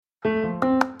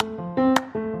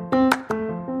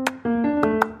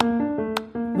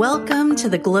Welcome to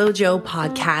the Glojo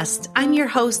podcast. I'm your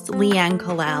host, Leanne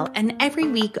Kalal, and every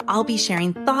week I'll be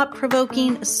sharing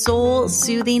thought-provoking,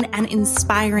 soul-soothing, and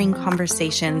inspiring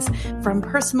conversations from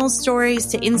personal stories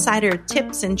to insider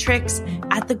tips and tricks.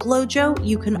 At the Glojo,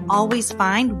 you can always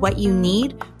find what you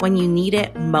need when you need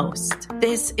it most.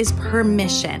 This is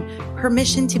permission.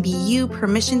 Permission to be you,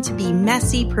 permission to be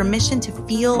messy, permission to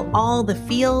feel all the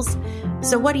feels.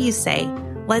 So what do you say?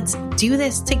 Let's do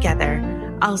this together.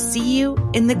 I'll see you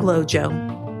in the Glojo.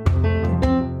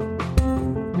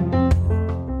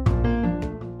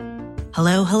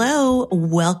 Hello.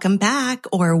 Welcome back,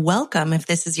 or welcome if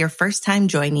this is your first time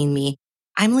joining me.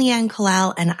 I'm Leanne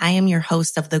Kalal, and I am your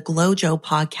host of the Glojo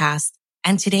podcast.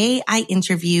 And today I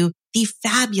interview the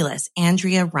fabulous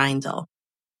Andrea Reindl.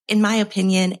 In my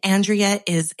opinion, Andrea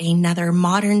is another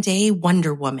modern day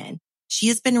Wonder Woman. She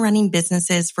has been running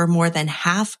businesses for more than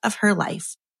half of her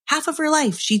life. Half of her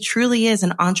life, she truly is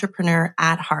an entrepreneur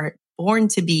at heart, born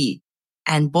to be.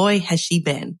 And boy, has she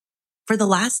been. For the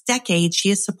last decade, she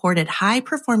has supported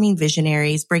high-performing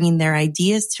visionaries bringing their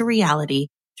ideas to reality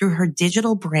through her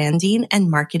digital branding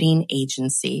and marketing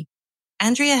agency.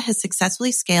 Andrea has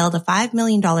successfully scaled a $5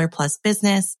 million plus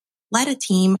business, led a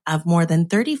team of more than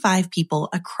 35 people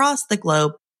across the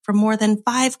globe from more than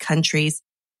 5 countries,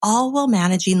 all while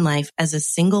managing life as a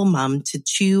single mom to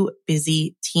 2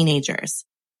 busy teenagers.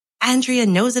 Andrea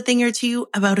knows a thing or two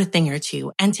about a thing or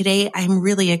two, and today I'm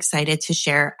really excited to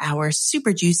share our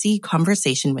super juicy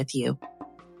conversation with you.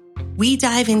 We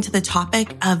dive into the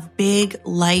topic of big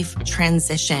life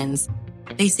transitions.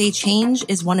 They say change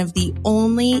is one of the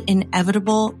only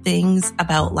inevitable things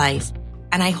about life,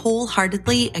 and I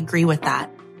wholeheartedly agree with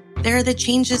that. There are the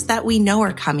changes that we know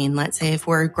are coming, let's say if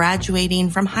we're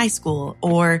graduating from high school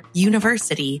or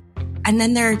university. And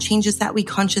then there are changes that we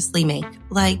consciously make,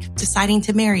 like deciding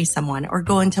to marry someone or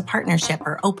go into partnership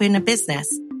or open a business.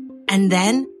 And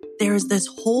then there's this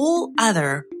whole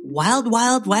other wild,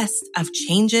 wild west of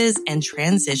changes and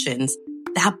transitions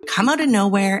that come out of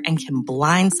nowhere and can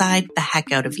blindside the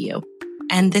heck out of you.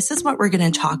 And this is what we're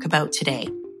going to talk about today.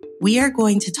 We are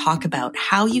going to talk about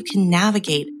how you can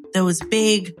navigate those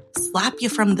big slap you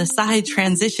from the side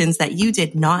transitions that you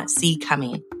did not see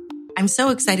coming. I'm so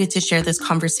excited to share this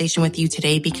conversation with you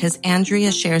today because Andrea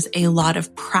shares a lot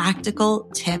of practical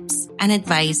tips and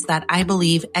advice that I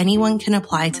believe anyone can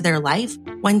apply to their life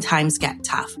when times get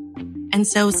tough. And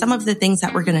so some of the things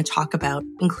that we're going to talk about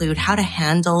include how to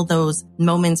handle those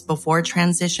moments before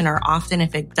transition, or often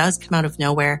if it does come out of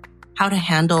nowhere, how to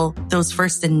handle those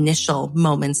first initial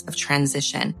moments of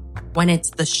transition when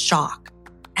it's the shock.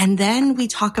 And then we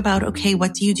talk about, okay,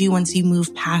 what do you do once you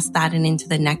move past that and into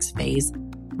the next phase?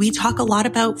 We talk a lot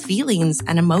about feelings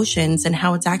and emotions and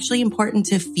how it's actually important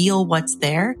to feel what's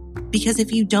there, because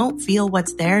if you don't feel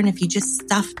what's there and if you just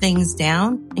stuff things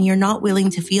down and you're not willing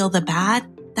to feel the bad,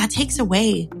 that takes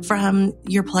away from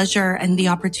your pleasure and the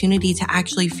opportunity to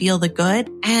actually feel the good.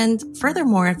 And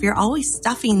furthermore, if you're always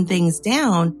stuffing things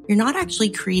down, you're not actually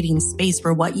creating space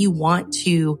for what you want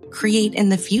to create in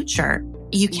the future.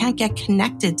 You can't get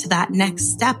connected to that next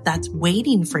step that's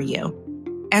waiting for you.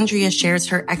 Andrea shares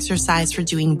her exercise for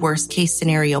doing worst case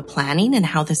scenario planning and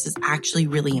how this is actually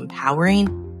really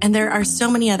empowering. And there are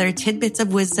so many other tidbits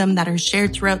of wisdom that are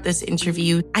shared throughout this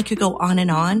interview. I could go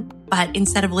on, but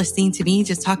instead of listening to me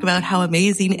just talk about how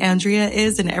amazing Andrea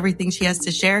is and everything she has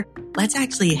to share, let's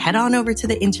actually head on over to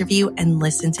the interview and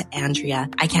listen to Andrea.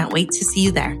 I can't wait to see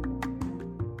you there.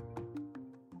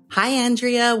 Hi,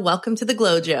 Andrea. Welcome to the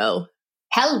Glojo.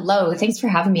 Hello. Thanks for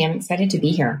having me. I'm excited to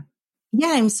be here.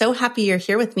 Yeah, I'm so happy you're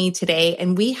here with me today,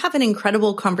 and we have an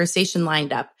incredible conversation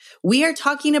lined up. We are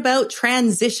talking about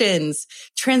transitions.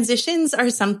 Transitions are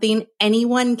something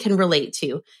anyone can relate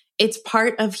to. It's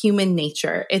part of human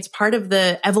nature. It's part of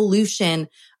the evolution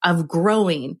of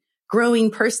growing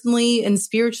personally and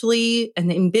spiritually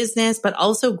and in business, but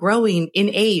also growing in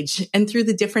age and through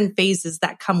the different phases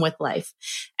that come with life.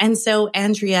 And so,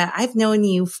 Andrea, I've known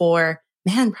you for,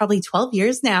 probably 12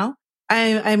 years now.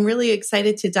 I'm really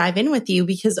excited to dive in with you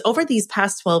because over these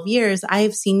past 12 years, I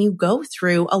have seen you go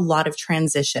through a lot of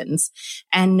transitions.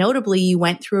 And notably, you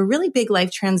went through a really big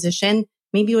life transition.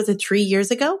 Maybe was it 3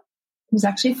 years ago? It was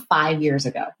actually 5 years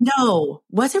ago. No,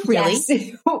 was it really? Yes,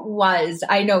 it was.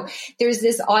 I know. There's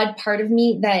this odd part of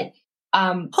me that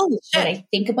holy shit. When I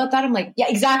think about that, I'm like, yeah,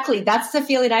 exactly. That's the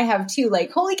feeling I have too.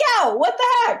 Like, holy cow, what the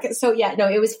heck? So yeah, no,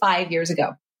 it was 5 years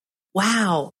ago.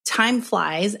 Wow. Time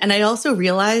flies. And I also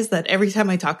realize that every time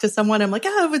I talk to someone, I'm like,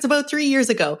 oh, it was about 3 years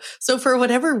ago. So for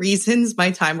whatever reasons,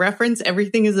 my time reference,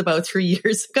 everything is about 3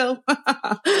 years ago,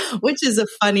 which is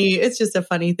it's just a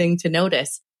funny thing to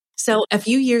notice. So a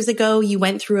few years ago, you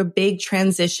went through a big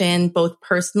transition, both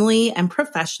personally and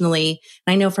professionally.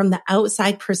 And I know from the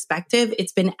outside perspective,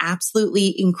 it's been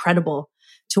absolutely incredible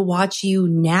to watch you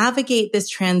navigate this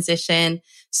transition,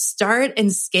 start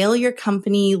and scale your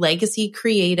company, Legacy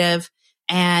Creative,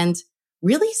 and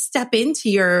really step into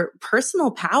your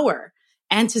personal power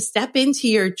and to step into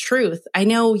your truth. I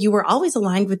know you were always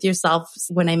aligned with yourself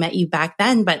when I met you back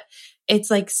then, but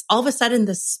it's like all of a sudden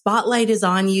the spotlight is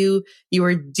on you. You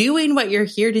are doing what you're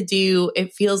here to do.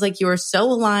 It feels like you are so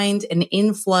aligned and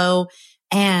in flow.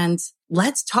 And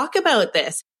let's talk about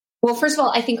this. Well, first of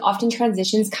all, I think often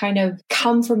transitions kind of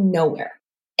come from nowhere.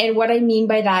 And what I mean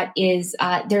by that is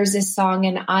there's this song,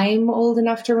 and I'm old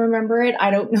enough to remember it. I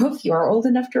don't know if you're old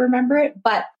enough to remember it,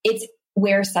 but it's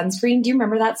Wear Sunscreen. Do you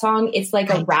remember that song? It's like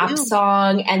a rap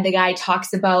song, and the guy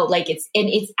talks about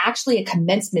it's actually a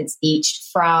commencement speech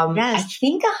from, I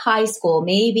think, a high school,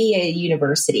 maybe a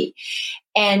university.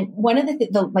 And one of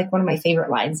one of my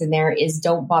favorite lines in there is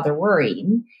 "Don't bother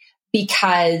worrying,"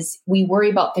 because we worry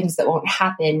about things that won't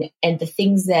happen, and the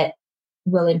things that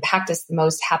will impact us the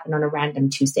most happen on a random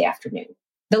Tuesday afternoon.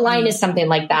 The line is something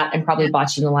like that. I'm probably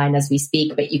botching the line as we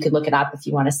speak, but you could look it up if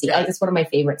you want to see. It's one of my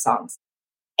favorite songs.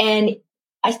 And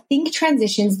I think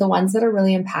transitions, the ones that are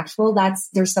really impactful,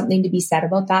 there's something to be said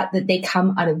about that they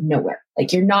come out of nowhere.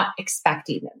 Like you're not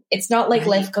expecting them. It's not like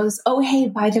life goes, oh, hey,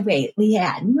 by the way,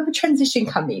 Leanne, you have a transition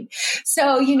coming.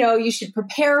 So, you should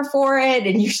prepare for it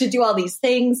and you should do all these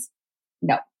things.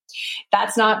 No,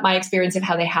 that's not my experience of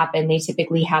how they happen. They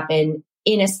typically happen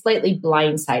in a slightly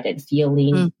blindsided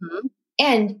feeling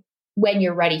and when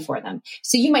you're ready for them.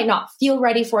 So you might not feel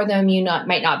ready for them.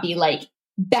 Might not be like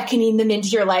beckoning them into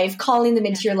your life, calling them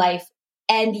into your life.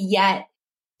 And yet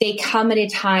they come at a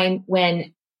time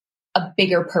when a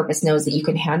bigger purpose knows that you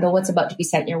can handle what's about to be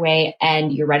sent your way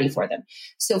and you're ready for them.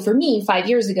 So for me, 5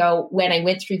 years ago, when I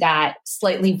went through that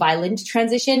slightly violent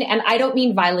transition, and I don't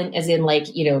mean violent as in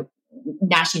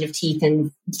gnashing of teeth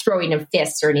and throwing of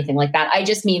fists or anything like that. I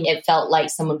just mean it felt like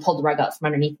someone pulled the rug out from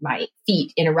underneath my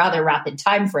feet in a rather rapid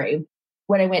time frame.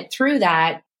 When I went through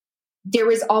that, there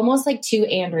was almost like two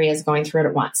Andreas going through it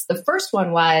at once. The first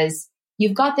one was,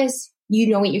 you've got this, you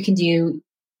know what you can do,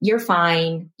 you're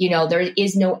fine. There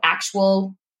is no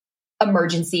actual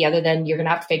emergency other than you're going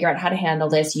to have to figure out how to handle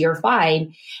this. You're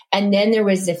fine. And then there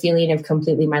was the feeling of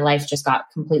my life just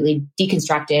got completely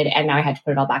deconstructed and now I had to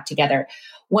put it all back together.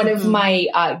 One of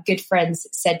my good friends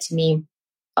said to me,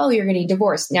 oh, you're getting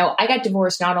divorced. Now, I got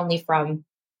divorced not only from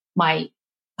my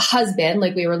husband,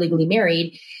 like we were legally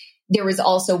married, there was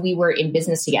also, we were in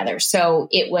business together. So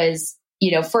it was,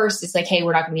 first it's like, hey,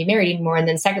 we're not going to be married anymore. And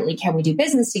then secondly, can we do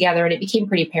business together? And it became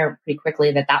pretty apparent pretty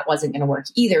quickly that wasn't going to work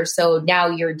either. So now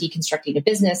you're deconstructing a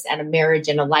business and a marriage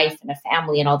and a life and a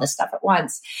family and all this stuff at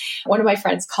once. One of my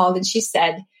friends called and she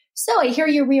said, so I hear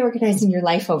you're reorganizing your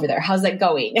life over there. How's that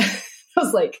going? I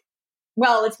was like,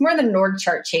 well, it's more than an org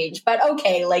chart change, but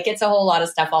okay, it's a whole lot of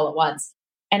stuff all at once.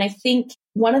 And I think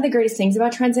one of the greatest things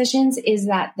about transitions is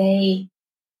that they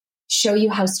show you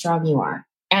how strong you are.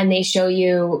 And they show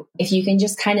you if you can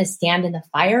just kind of stand in the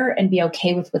fire and be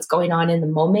okay with what's going on in the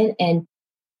moment and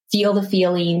feel the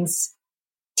feelings,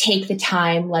 take the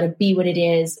time, let it be what it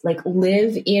is,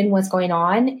 live in what's going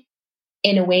on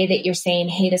in a way that you're saying,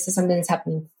 hey, this is something that's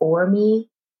happening for me,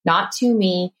 not to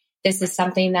me. This is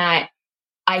something that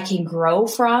I can grow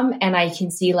from. And I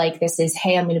can see this is,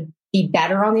 hey, I'm going to be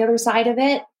better on the other side of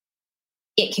it.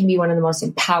 It can be one of the most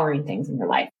empowering things in your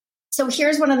life. So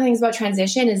here's one of the things about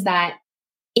transition is that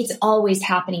it's always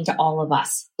happening to all of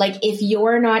us. If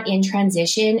you're not in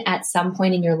transition at some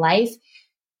point in your life,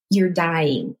 you're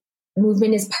dying.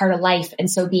 Movement is part of life. And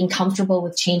so being comfortable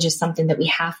with change is something that we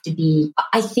have to be.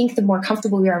 I think the more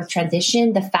comfortable we are with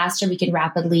transition, the faster we can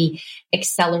rapidly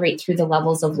accelerate through the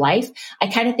levels of life. I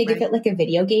kind of think of it like a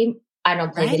video game. I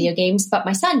don't play video games, but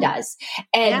my son does.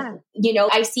 And,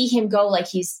 I see him go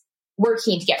he's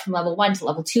working to get from level 1 to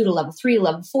level 2 to level 3 to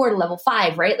level 4 to level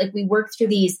 5, right? We work through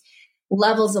these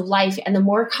levels of life. And the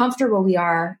more comfortable we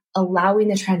are allowing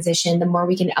the transition, the more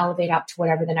we can elevate up to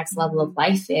whatever the next level of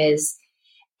life is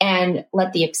and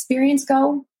let the experience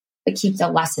go, but keep the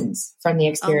lessons from the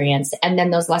experience. And then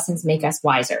those lessons make us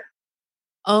wiser.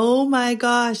 Oh my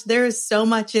gosh, there is so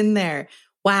much in there.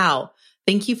 Wow.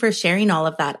 Thank you for sharing all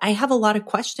of that. I have a lot of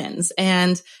questions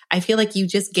and I feel like you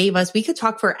just gave us, we could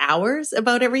talk for hours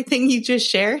about everything you just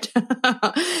shared.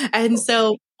 And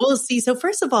so we'll see. So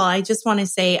first of all, I just want to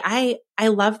say, I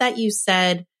love that you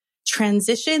said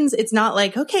transitions. It's not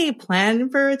okay, plan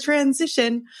for a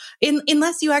transition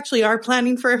unless you actually are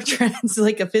planning for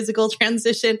a physical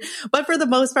transition. But for the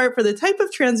most part, for the type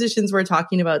of transitions we're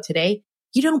talking about today,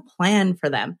 you don't plan for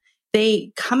them.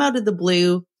 they come out of the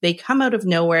blue. They come out of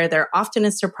nowhere. They're often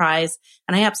a surprise.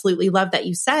 And I absolutely love that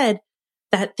you said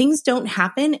that things don't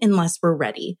happen unless we're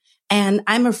ready. And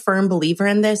I'm a firm believer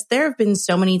in this. There have been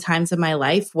so many times in my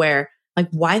life where like,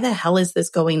 why the hell is this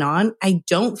going on? I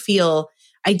don't feel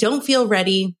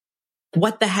ready.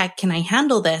 What the heck? Can I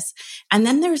handle this? And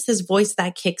then there's this voice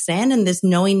that kicks in and this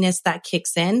knowingness that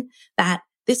kicks in that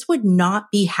this would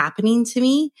not be happening to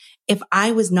me if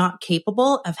I was not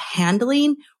capable of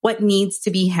handling what needs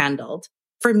to be handled.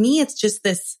 For me, it's just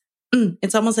this,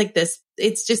 it's almost like this,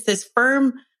 it's just this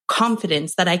firm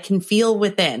confidence that I can feel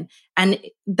within. And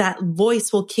that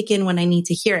voice will kick in when I need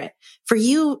to hear it. For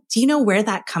you, do you know where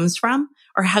that comes from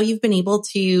or how you've been able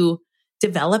to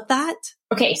develop that?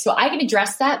 Okay, so I can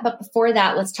address that. But before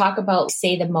that, let's talk about,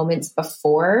 say, the moments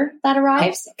before that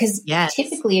arrives. Because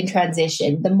typically in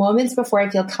transition, the moments before I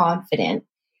feel confident,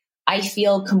 I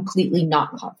feel completely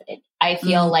not confident. I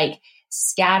feel like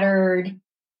scattered,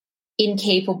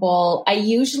 incapable. I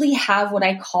usually have what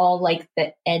I call like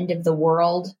the end of the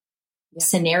world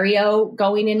scenario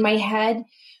going in my head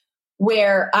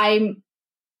where I'm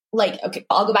like, okay,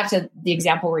 I'll go back to the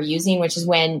example we're using, which is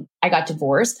when I got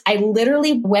divorced. I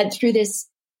literally went through this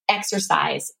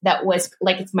exercise that was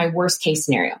like, it's my worst case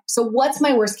scenario. So what's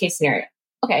my worst case scenario?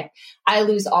 Okay. I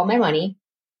lose all my money.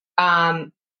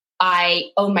 I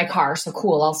own my car. So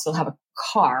cool. I'll still have a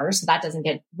car. So that doesn't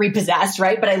get repossessed,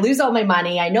 right? But I lose all my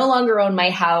money. I no longer own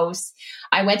my house.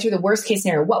 I went through the worst case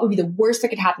scenario. What would be the worst that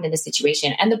could happen in this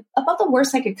situation? And about the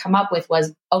worst I could come up with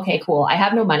was, okay, cool. I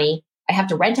have no money. I have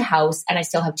to rent a house and I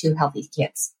still have 2 healthy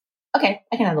kids. Okay,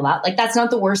 I can handle that. Like, that's not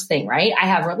the worst thing, right? I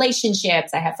have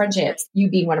relationships. I have friendships. You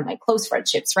being one of my close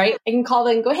friendships, right? I can call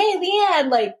them and go, hey, Leanne,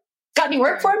 like, got any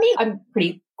work for me? I'm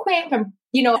pretty quick.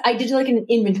 I did like an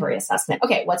inventory assessment.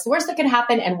 Okay, what's the worst that could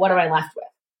happen and what am I left with?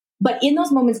 But in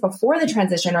those moments before the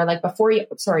transition or like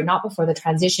not before the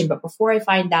transition, but before I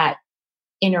find that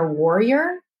inner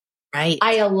warrior, right?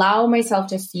 I allow myself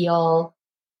to feel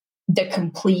the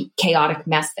complete chaotic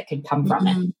mess that could come from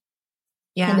it.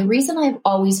 Yeah. And the reason I've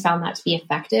always found that to be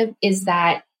effective is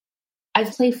that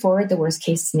I've played forward the worst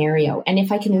case scenario. And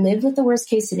if I can live with the worst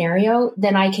case scenario,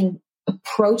 then I can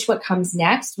approach what comes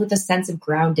next with a sense of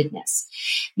groundedness.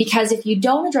 Because if you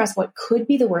don't address what could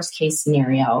be the worst case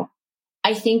scenario,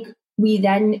 I think we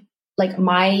then, like,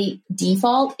 my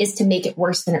default is to make it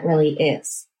worse than it really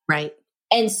is. Right.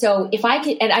 And so if I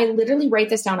could, and I literally write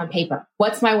this down on paper,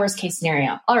 what's my worst case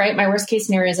scenario? All right. My worst case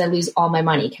scenario is I lose all my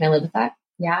money. Can I live with that?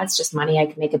 Yeah, it's just money. I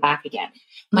can make it back again.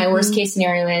 My worst case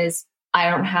scenario is I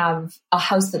don't have a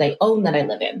house that I own that I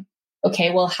live in.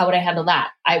 Okay, well, how would I handle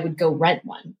that? I would go rent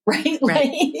one, right?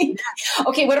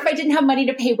 Okay, what if I didn't have money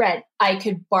to pay rent? I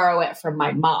could borrow it from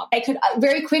my mom. I could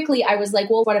very quickly, I was like,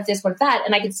 well, what if this, what if that?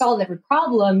 And I could solve every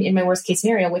problem in my worst case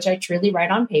scenario, which I truly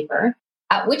write on paper.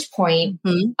 At which point,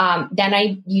 then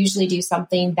I usually do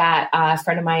something that a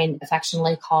friend of mine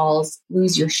affectionately calls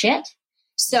lose your shit.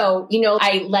 So,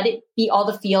 I let it be all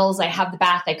the feels. I have the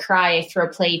bath, I cry, I throw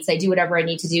plates, I do whatever I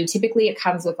need to do. Typically it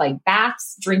comes with like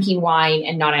baths, drinking wine,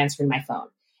 and not answering my phone.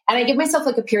 And I give myself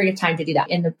like a period of time to do that.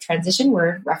 In the transition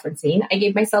we're referencing, I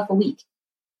gave myself a week.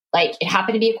 Like, it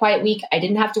happened to be a quiet week. I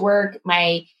didn't have to work.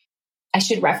 I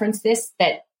should reference this,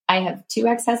 that I have 2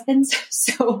 ex-husbands.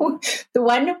 So the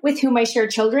one with whom I share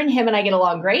children, him and I get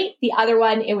along great. The other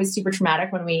one, it was super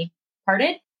traumatic when we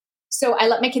parted. So I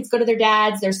let my kids go to their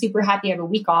dads. They're super happy. I have a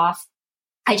week off.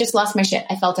 I just lost my shit.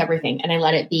 I felt everything and I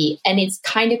let it be. And it's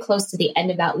kind of close to the end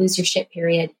of that lose your shit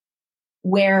period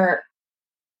where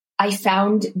I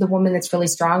found the woman that's really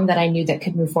strong that I knew that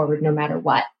could move forward no matter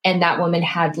what. And that woman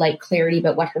had like clarity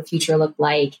about what her future looked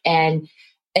like and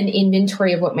an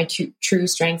inventory of what my true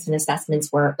strengths and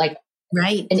assessments were, like,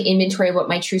 right. An inventory of what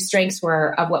my true strengths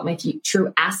were, of what my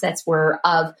true assets were,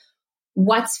 of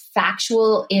what's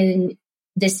factual in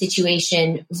this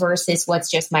situation versus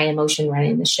what's just my emotion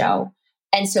running the show.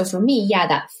 And so for me, yeah,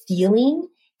 that feeling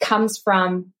comes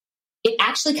from, it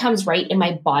actually comes right in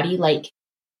my body, like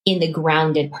in the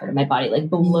grounded part of my body, like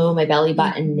below my belly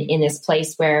button, in this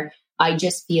place where I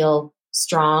just feel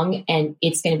strong and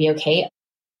it's going to be okay.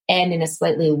 And in a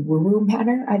slightly woo-woo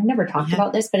manner, I've never talked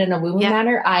about this, but in a woo-woo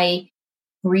manner, I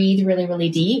breathe really, really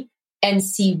deep and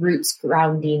see roots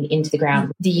grounding into the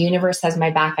ground. The universe has my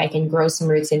back. I can grow some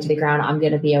roots into the ground. I'm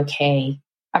going to be okay.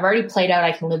 I've already played out.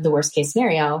 I can live the worst case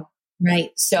scenario. Right.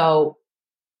 So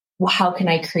how can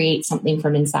I create something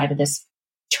from inside of this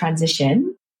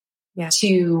transition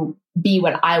to be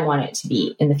what I want it to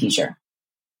be in the future?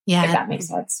 Yeah. If that makes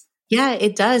sense. Yeah,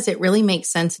 it does. It really makes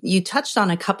sense. You touched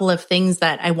on a couple of things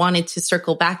that I wanted to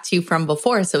circle back to from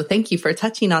before. So thank you for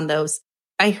touching on those.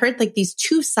 I heard like these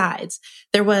 2 sides.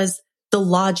 There was the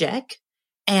logic.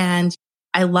 And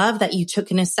I love that you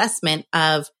took an assessment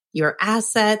of your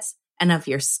assets and of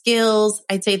your skills.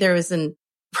 I'd say there was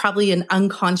probably an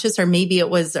unconscious, or maybe it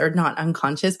was, or not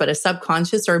unconscious, but a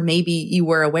subconscious, or maybe you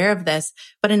were aware of this,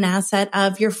 but an asset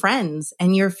of your friends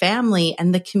and your family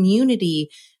and the community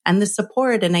and the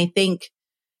support. And I think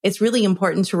it's really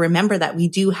important to remember that we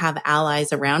do have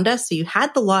allies around us. So you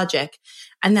had the logic.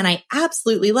 And then I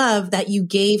absolutely love that you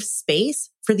gave space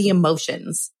for the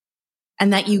emotions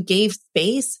and that you gave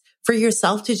space for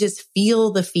yourself to just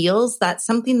feel the feels. That's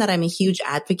something that I'm a huge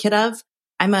advocate of.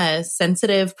 I'm a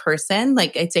sensitive person,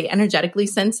 like I'd say energetically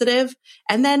sensitive,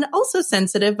 and then also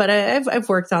sensitive, but I've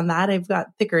worked on that. I've got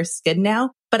thicker skin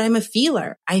now, but I'm a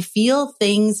feeler. I feel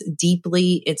things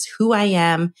deeply. It's who I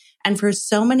am. And for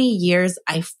so many years,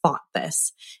 I fought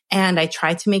this and I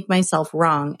tried to make myself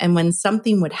wrong. And when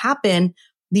something would happen,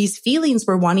 these feelings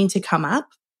were wanting to come up.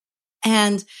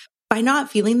 And by not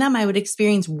feeling them, I would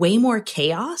experience way more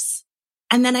chaos.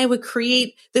 And then I would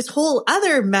create this whole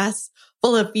other mess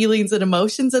full of feelings and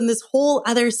emotions. And this whole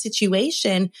other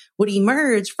situation would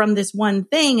emerge from this one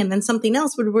thing. And then something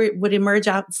else would emerge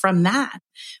out from that.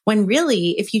 When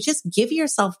really, if you just give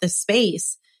yourself the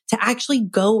space to actually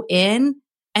go in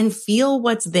and feel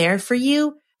what's there for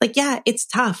you, like, yeah, it's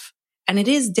tough and it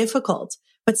is difficult,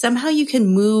 but somehow you can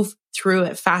move through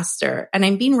it faster. And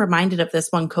I'm being reminded of this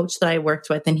one coach that I worked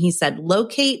with, and he said,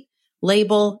 locate,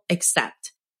 label,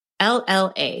 accept.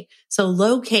 LLA. So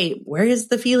locate, where is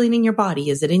the feeling in your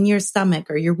body? Is it in your stomach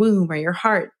or your womb or your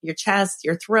heart, your chest,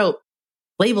 your throat?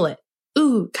 Label it.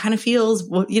 Ooh, kind of feels,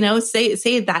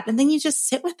 say that. And then you just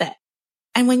sit with it.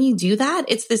 And when you do that,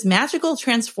 it's this magical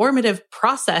transformative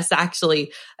process,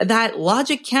 actually, that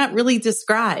logic can't really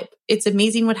describe. It's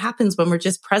amazing what happens when we're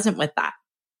just present with that.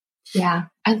 Yeah,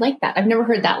 I like that. I've never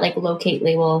heard that, like locate,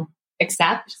 label,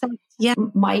 accept. Yeah.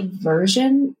 My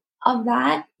version of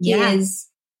that is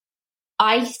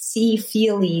I see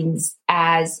feelings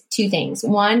as two things.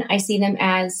 One, I see them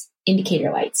as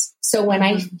indicator lights. So when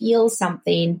I feel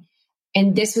something,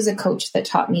 and this was a coach that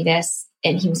taught me this,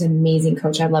 and he was an amazing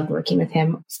coach. I loved working with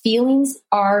him. Feelings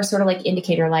are sort of like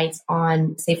indicator lights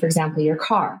on, say, for example, your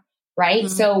car, right?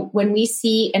 Mm-hmm. So when we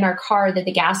see in our car that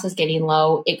the gas is getting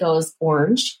low, it goes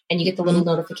orange and you get the little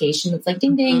notification that's like,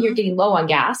 ding, ding, you're getting low on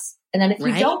gas. And then if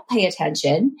you don't pay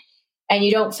attention, and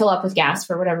you don't fill up with gas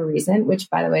for whatever reason, which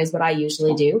by the way is what I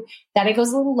usually do, then it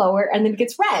goes a little lower and then it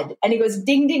gets red and it goes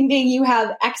ding, ding, ding. You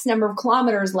have X number of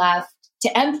kilometers left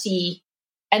to empty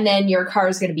and then your car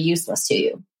is going to be useless to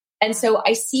you. And so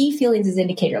I see feelings as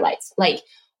indicator lights. Like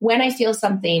when I feel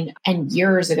something, and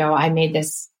years ago, I made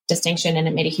this distinction and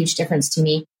it made a huge difference to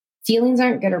me. Feelings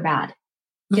aren't good or bad.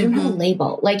 You don't have a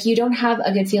label. Like you don't have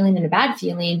a good feeling and a bad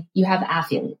feeling. You have a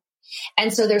feeling.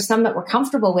 And so there's some that we're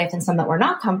comfortable with and some that we're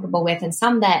not comfortable with and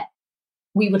some that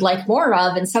we would like more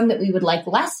of and some that we would like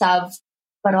less of.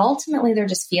 But ultimately, they're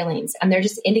just feelings and they're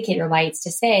just indicator lights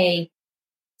to say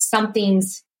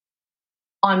something's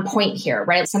on point here,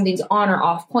 right? Something's on or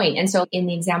off point. And so in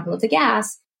the example of the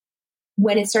gas,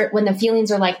 when the feelings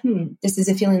are like, this is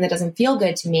a feeling that doesn't feel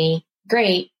good to me.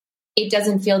 Great. It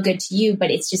doesn't feel good to you,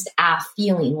 but it's just a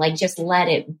feeling. Like just let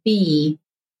it be.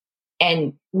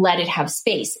 And let it have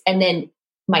space. And then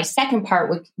my second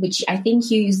part, which I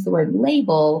think you use the word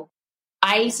label,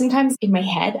 I sometimes in my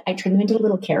head, I turn them into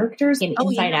little characters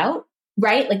inside out,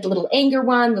 right? Like the little anger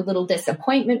one, the little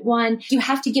disappointment one. You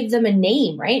have to give them a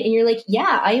name, right? And you're like,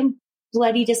 yeah, I am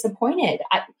bloody disappointed.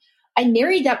 I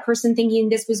married that person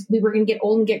thinking we were going to get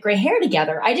old and get gray hair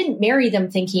together. I didn't marry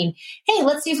them thinking, hey,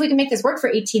 let's see if we can make this work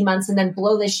for 18 months and then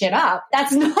blow this shit up.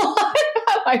 That's not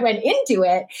how I went into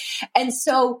it. And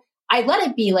so I let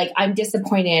it be like, I'm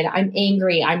disappointed, I'm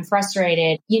angry, I'm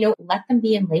frustrated, let them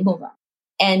be and label them.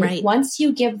 And once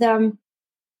you give them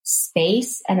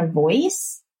space and a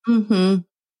voice, then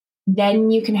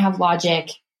you can have logic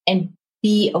and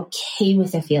be okay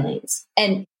with the feelings.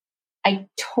 And I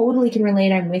totally can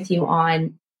relate. I'm with you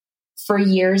on, for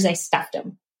years, I stuffed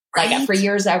them. Like for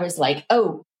years, I was like,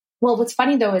 oh, well, what's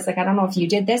funny though, is like, I don't know if you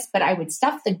did this, but I would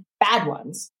stuff the bad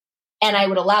ones and I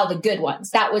would allow the good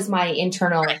ones. That was my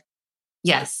internal.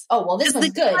 Yes. Oh, well, this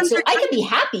one's good. So I can be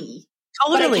happy,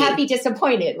 but I can't be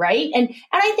disappointed. Right. And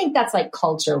I think that's like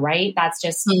culture, right? That's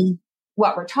just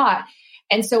what we're taught.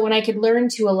 And so when I could learn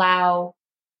to allow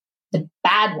the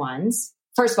bad ones,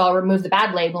 first of all, remove the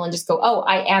bad label and just go, oh,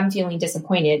 I am feeling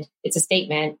disappointed. It's a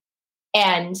statement.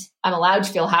 And I'm allowed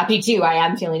to feel happy too. I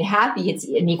am feeling happy. It's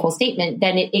an equal statement.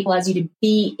 Then it allows you to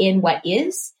be in what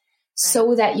is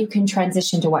so that you can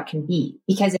transition to what can be.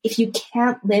 Because if you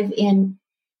can't live in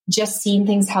just seeing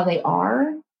things how they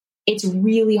are, it's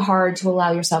really hard to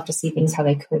allow yourself to see things how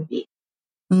they could be.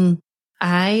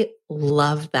 I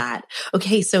love that.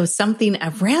 Okay. So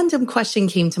a random question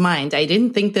came to mind. I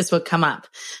didn't think this would come up,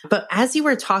 but as you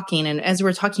were talking and as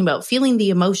we're talking about feeling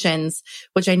the emotions,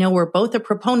 which I know we're both a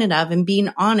proponent of, and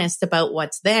being honest about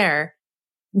what's there,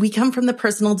 we come from the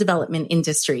personal development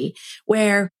industry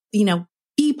where,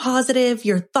 be positive.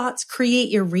 Your thoughts create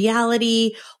your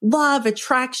reality, love,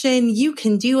 attraction. You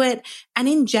can do it. And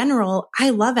in general, I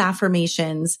love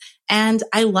affirmations and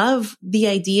I love the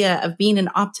idea of being an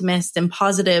optimist and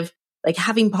positive, like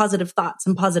having positive thoughts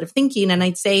and positive thinking. And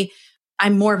I'd say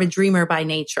I'm more of a dreamer by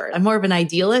nature. I'm more of an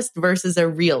idealist versus a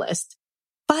realist.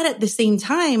 But at the same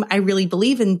time, I really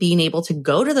believe in being able to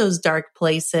go to those dark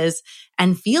places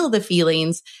and feel the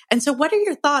feelings. And so what are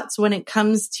your thoughts when it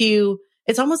comes to,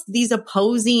 it's almost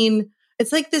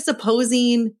it's like this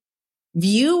opposing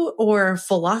view or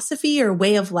philosophy or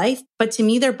way of life. But to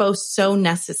me, they're both so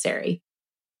necessary.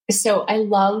 So I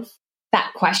love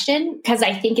that question because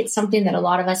I think it's something that a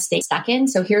lot of us stay stuck in.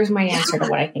 So here's my answer to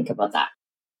what I think about that.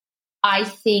 I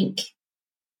think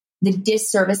the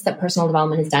disservice that personal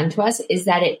development has done to us is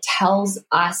that it tells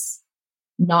us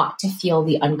not to feel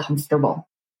the uncomfortable.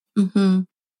 Mm-hmm.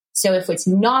 So if it's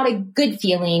not a good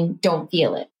feeling, don't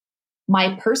feel it.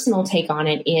 My personal take on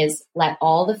it is let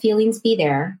all the feelings be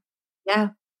there.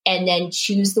 Yeah. And then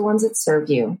choose the ones that serve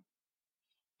you.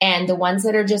 And the ones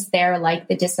that are just there, like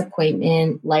the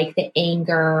disappointment, like the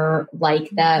anger, like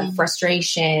the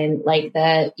frustration, like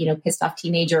the, pissed off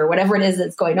teenager or whatever it is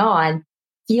that's going on,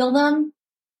 feel them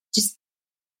just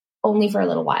only for a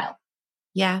little while.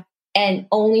 Yeah. And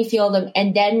only feel them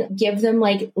and then give them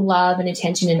like love and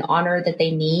attention and honor that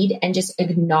they need and just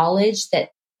acknowledge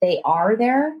that they are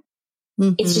there.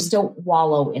 Mm-hmm. It's just don't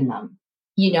wallow in them,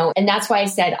 and that's why I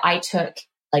said I took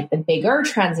like the bigger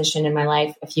transition in my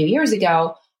life a few years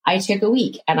ago. I took a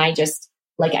week and I just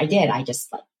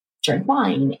drank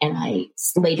wine and I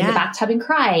laid in the bathtub and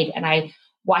cried and I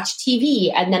watched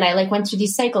TV. And then I went through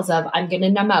these cycles of I'm going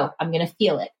to numb out. I'm going to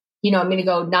feel it. I'm going to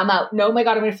go numb out. No, my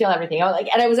God, I'm going to feel everything.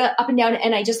 And I was up and down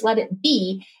and I just let it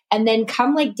be. And then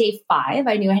come day 5,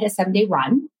 I knew I had a 7-day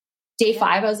run. Day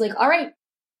 5, I was like, all right,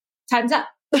 time's up.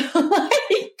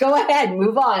 Go ahead,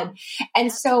 move on.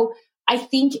 And so I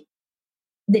think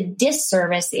the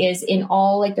disservice is in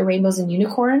all the rainbows and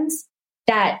unicorns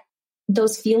that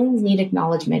those feelings need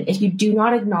acknowledgement. If you do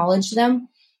not acknowledge them,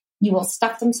 you will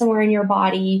stuff them somewhere in your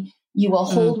body. You will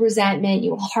hold resentment.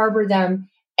 You will harbor them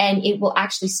and it will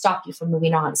actually stop you from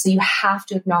moving on. So you have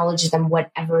to acknowledge them,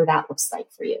 whatever that looks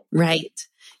like for you. Right.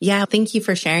 Yeah. Thank you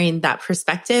for sharing that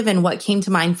perspective. And what came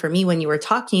to mind for me when you were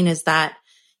talking is that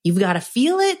you've got to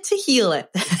feel it to heal it.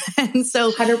 And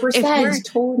so 100%,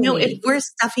 totally. If we're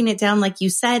stuffing it down, like you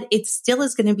said, it still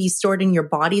is going to be stored in your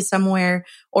body somewhere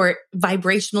or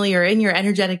vibrationally or in your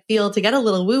energetic field to get a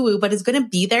little woo woo, but it's going to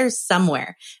be there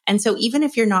somewhere. And so even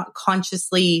if you're not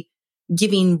consciously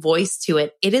giving voice to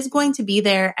it, it is going to be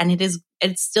there and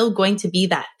it's still going to be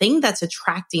that thing that's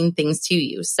attracting things to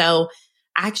you. So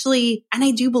actually, and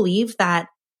I do believe that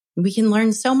we can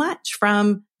learn so much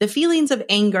from the feelings of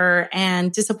anger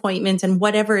and disappointment and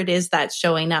whatever it is that's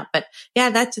showing up. But yeah,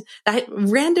 that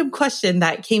random question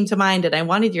that came to mind and I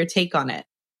wanted your take on it.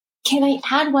 Can I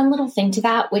add one little thing to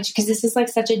that, because this is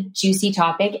such a juicy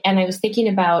topic. And I was thinking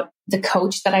about the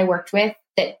coach that I worked with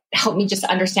that helped me just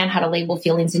understand how to label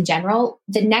feelings in general.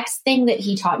 The next thing that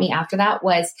he taught me after that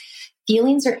was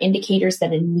feelings are indicators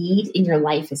that a need in your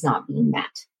life is not being met.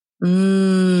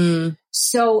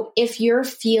 So if you're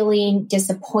feeling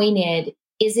disappointed,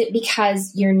 is it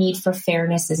because your need for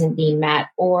fairness isn't being met,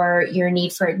 or your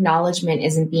need for acknowledgement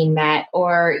isn't being met,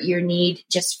 or your need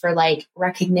just for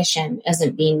recognition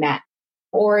isn't being met?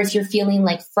 Or if you're feeling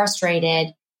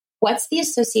frustrated, what's the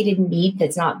associated need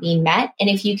that's not being met?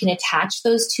 And if you can attach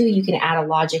those two, you can add a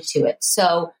logic to it.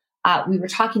 So we were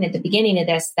talking at the beginning of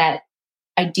this that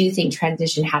I do think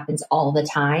transition happens all the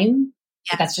time.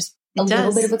 Yeah. That's just a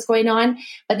little bit of what's going on,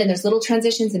 but then there's little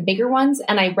transitions and bigger ones.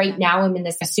 And right now I'm in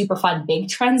this super fun, big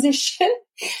transition,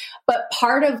 but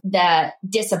part of the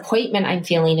disappointment I'm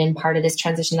feeling in part of this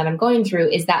transition that I'm going through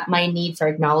is that my need for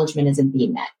acknowledgement isn't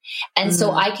being met. And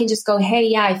so I can just go, hey,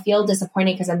 yeah, I feel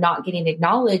disappointed because I'm not getting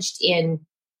acknowledged in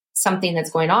something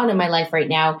that's going on in my life right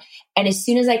now. And as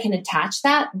soon as I can attach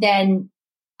that, then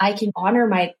I can honor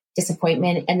my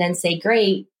disappointment and then say,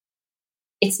 great,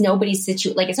 it's nobody's it's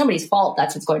nobody's fault.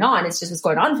 That's what's going on. It's just what's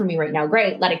going on for me right now.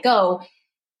 Great. Let it go.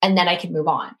 And then I can move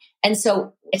on. And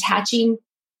so attaching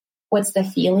what's the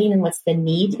feeling and what's the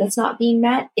need that's not being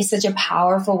met is such a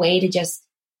powerful way to just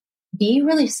be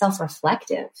really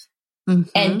self-reflective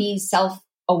and be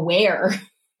self-aware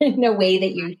in a way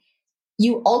that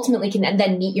you ultimately can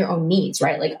then meet your own needs,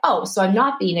 right? So I'm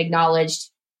not being acknowledged.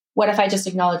 What if I just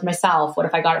acknowledge myself? What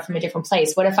if I got it from a different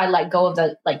place? What if I let go of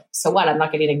the, like, so what? I'm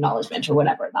not getting acknowledgement or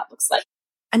whatever that looks like.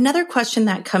 Another question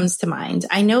that comes to mind.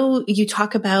 I know you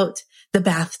talk about the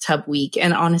bathtub week,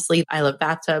 and honestly, I love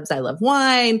bathtubs. I love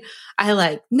wine. I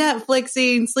like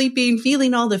Netflixing, sleeping,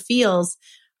 feeling all the feels.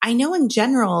 I know in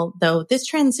general, though, this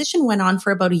transition went on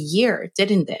for about a year,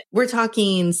 didn't it? We're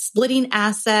talking splitting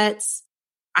assets.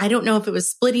 I don't know if it was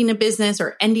splitting a business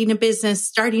or ending a business,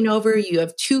 starting over. You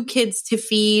have 2 kids to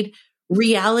feed.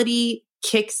 Reality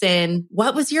kicks in.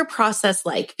 What was your process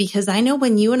like? Because I know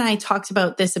when you and I talked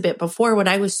about this a bit before, what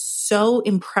I was so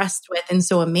impressed with and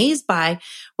so amazed by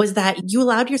was that you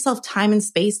allowed yourself time and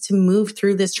space to move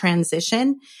through this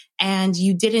transition, and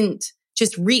you didn't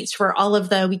just reach for all of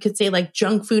the, we could say, like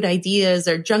junk food ideas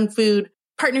or junk food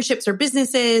partnerships or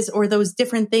businesses or those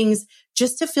different things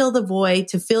just to fill the void,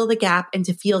 to fill the gap, and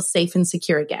to feel safe and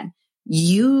secure again.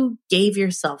 You gave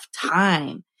yourself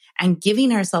time, and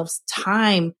giving ourselves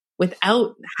time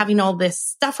without having all this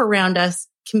stuff around us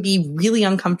can be really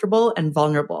uncomfortable and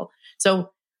vulnerable.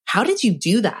 So how did you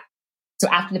do that? So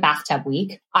after the bathtub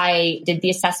week, I did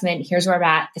the assessment. Here's where I'm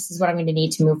at. This is what I'm going to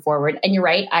need to move forward. And you're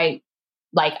right. I'm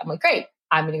like, great.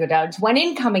 I'm going to go down to one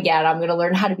income again. I'm going to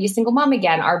learn how to be a single mom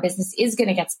again. Our business is going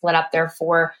to get split up.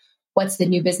 Therefore, what's the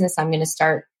new business I'm going to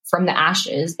start from the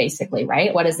ashes, basically,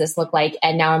 right? What does this look like?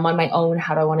 And now I'm on my own.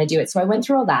 How do I want to do it? So I went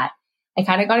through all that. I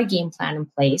kind of got a game plan in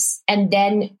place. And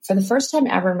then for the first time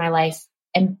ever in my life,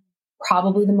 and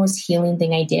probably the most healing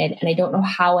thing I did, and I don't know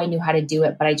how I knew how to do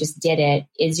it, but I just did it,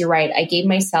 is you're right. I gave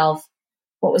myself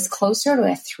what was closer to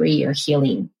a 3-year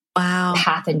healing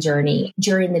path and journey.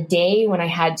 During the day when I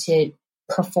had to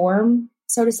perform,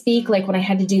 so to speak, like when I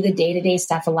had to do the day-to-day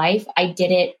stuff of life, I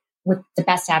did it with the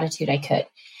best attitude I could.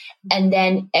 And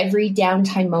then every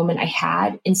downtime moment I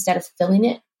had, instead of filling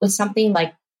it with something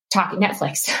like talking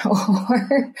Netflix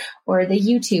or the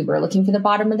YouTube, or looking for the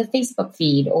bottom of the Facebook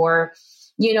feed, or,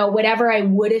 you know, whatever, I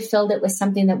would have filled it with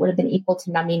something that would have been equal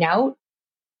to numbing out.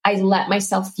 I let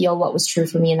myself feel what was true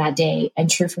for me in that day, and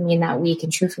true for me in that week,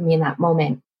 and true for me in that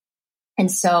moment.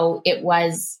 And so it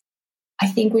was, I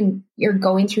think when you're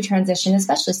going through transition,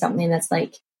 especially something that's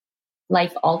like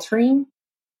life altering,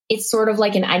 it's sort of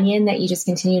like an onion that you just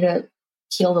continue to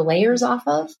peel the layers off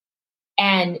of.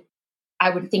 And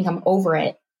I would think I'm over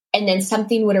it. And then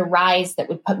something would arise that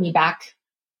would put me back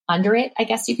under it, I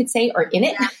guess you could say, or in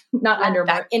it, not under,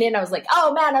 but in it. I was like,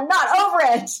 oh man, I'm not over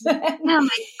it. Yeah,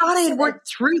 I thought I had worked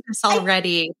through this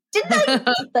already. Didn't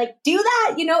I like do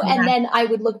that, you know? Yeah. And then I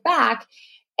would look back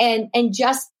and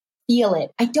just feel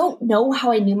it. I don't know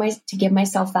how I knew to give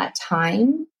myself that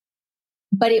time,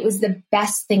 but it was the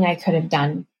best thing I could have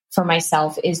done for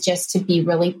myself, is just to be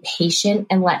really patient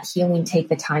and let healing take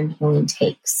the time healing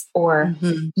takes. Or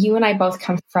you and I both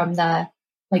come from the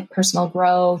like personal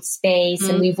growth space,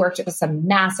 and we've worked with some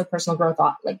massive personal growth,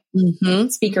 like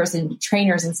speakers and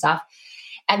trainers and stuff.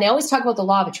 And they always talk about the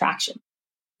law of attraction,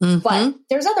 but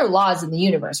there's other laws in the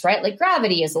universe, right? Like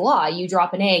gravity is a law. You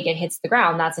drop an egg, it hits the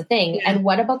ground. That's a thing. Yeah. And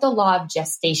what about the law of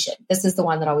gestation? This is the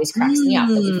one that always cracks me up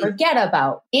that we forget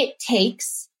about. It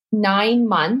takes 9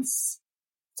 months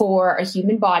for a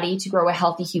human body to grow a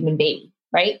healthy human baby,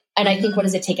 right? And I think, what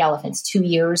does it take elephants? 2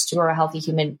 years to grow a healthy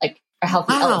human, like a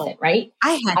healthy elephant, right?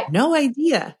 I had no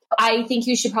idea. I think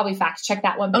you should probably fact check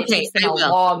that one, but it takes them a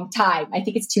long time. I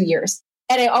think it's 2 years.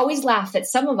 And I always laugh that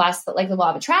some of us that like the law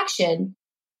of attraction,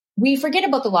 we forget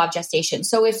about the law of gestation.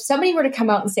 So if somebody were to come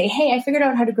out and say, hey, I figured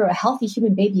out how to grow a healthy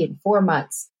human baby in 4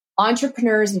 months,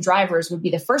 entrepreneurs and drivers would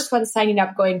be the first ones signing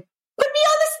up going, put me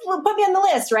on the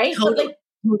list, right? Totally. But like,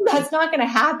 that's not going to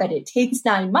happen. It takes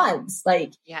 9 months.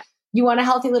 Like, you want a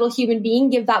healthy little human being,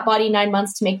 give that body 9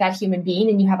 months to make that human being,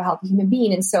 and you have a healthy human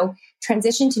being. And so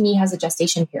transition to me has a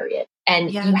gestation period,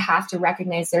 and you have to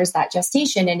recognize there's that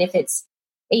gestation. And if it's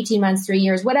 18 months, 3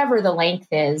 years, whatever the length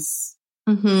is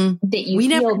that you we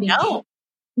feel, never know.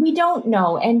 We don't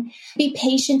know. And be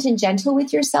patient and gentle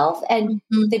with yourself. And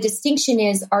the distinction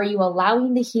is, are you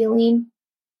allowing the healing,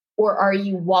 or are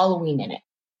you wallowing in it?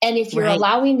 And if you're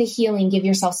allowing the healing, give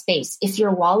yourself space. If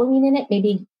you're wallowing in it,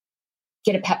 maybe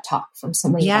get a pep talk from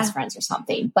some of your best friends or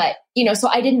something. But, you know, so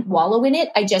I didn't wallow in it.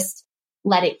 I just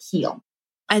let it heal.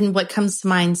 And what comes to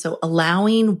mind? So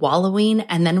allowing, wallowing,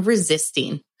 and then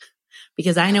resisting.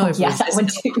 Because I know that one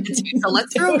too. So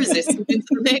let's throw resistance into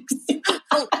the mix.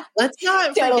 Let's not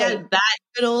forget that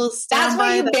good old standby. That's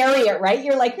why you bury it, right?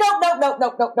 You're like, nope.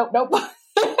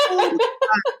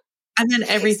 And then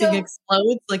everything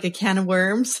explodes like a can of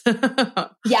worms.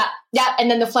 Yeah.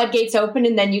 And then the floodgates open,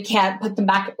 and then you can't put them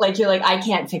back. Like, you're like, I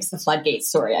can't fix the floodgates.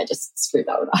 Sorry, I just screwed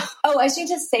that one up. Oh, I should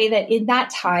just say that in that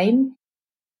time,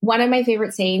 one of my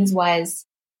favorite sayings was,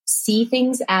 see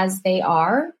things as they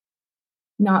are,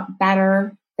 not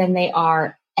better than they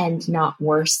are, and not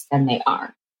worse than they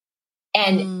are.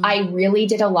 And I really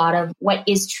did a lot of what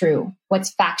is true,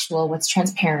 what's factual, what's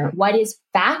transparent, what is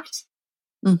fact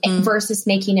versus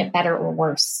making it better or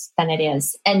worse than it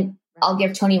is. And I'll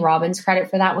give Tony Robbins credit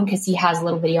for that one because he has a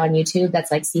little video on YouTube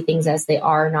that's like, see things as they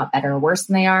are, not better or worse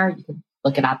than they are. You can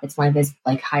look it up. It's one of his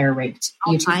like higher ranked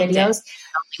YouTube videos.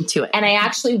 To it. And I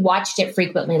actually watched it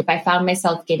frequently. Like I found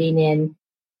myself getting in,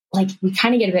 like we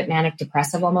kind of get a bit manic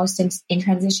depressive almost in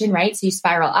transition, right? So you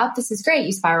spiral up, this is great.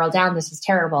 You spiral down, this is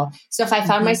terrible. So if I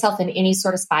found myself in any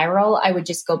sort of spiral, I would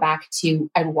just go back to,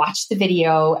 I'd watch the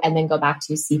video and then go back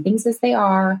to see things as they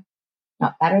are,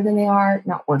 not better than they are,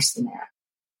 not worse than they are.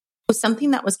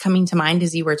 Something that was coming to mind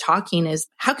as you were talking is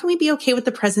how can we be okay with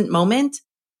the present moment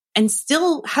and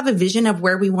still have a vision of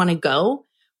where we want to go,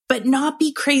 but not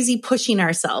be crazy pushing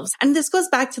ourselves? And this goes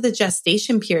back to the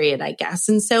gestation period, I guess.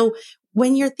 And so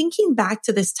when you're thinking back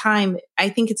to this time, I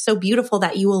think it's so beautiful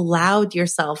that you allowed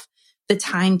yourself the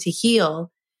time to heal.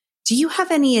 Do you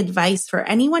have any advice for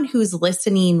anyone who's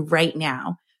listening right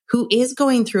now, who is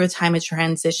going through a time of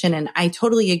transition? And I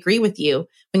totally agree with you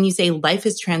when you say life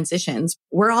is transitions.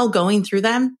 We're all going through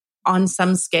them on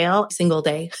some scale, single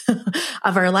day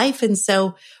of our life. And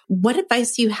so what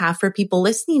advice do you have for people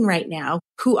listening right now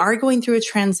who are going through a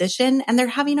transition and they're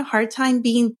having a hard time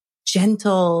being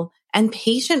gentle and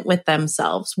patient with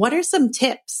themselves? What are some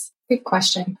tips? Good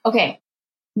question. Okay.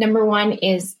 Number one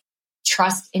is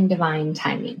trust in divine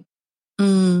timing.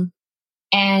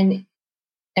 And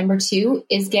number two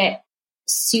is get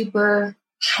super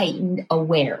heightened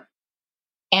aware.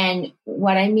 And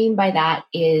what I mean by that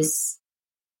is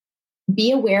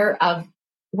be aware of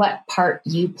what part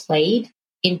you played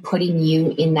in putting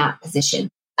you in that position.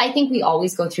 I think we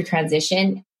always go through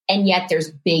transition, and yet there's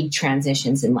big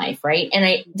transitions in life, right?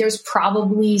 And there's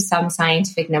probably some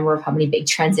scientific number of how many big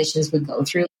transitions we go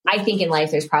through. I think in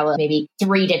life, there's probably maybe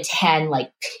 3 to 10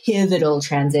 like pivotal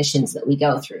transitions that we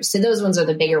go through. So those ones are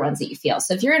the bigger ones that you feel.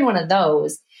 So if you're in one of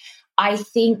those, I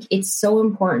think it's so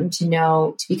important to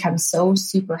know, to become so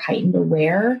super heightened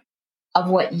aware of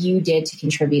what you did to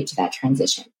contribute to that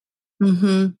transition.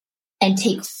 And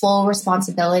take full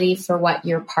responsibility for what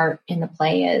your part in the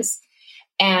play is.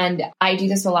 And I do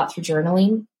this a lot through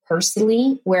journaling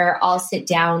personally, where I'll sit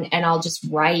down and I'll just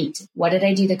write, what did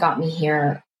I do that got me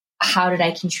here? How did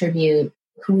I contribute?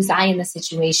 Who's I in the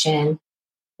situation?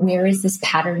 Where is this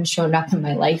pattern shown up in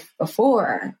my life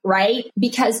before? Right?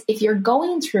 Because if you're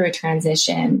going through a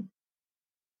transition,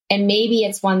 and maybe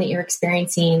it's one that you're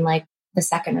experiencing like the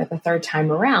second or the third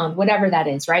time around, whatever that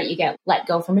is, right? You get let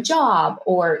go from a job,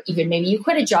 or even maybe you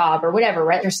quit a job or whatever,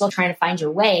 right? You're still trying to find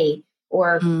your way.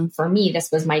 Or for me,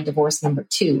 this was my divorce number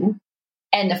 2.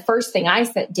 And the first thing I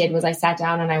did was I sat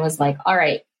down and I was like, all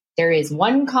right, there is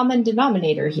one common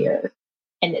denominator here,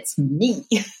 and it's me.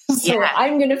 So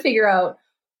I'm going to figure out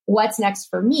what's next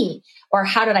for me, or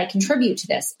how did I contribute to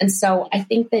this? And so I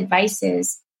think the advice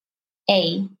is,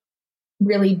 A,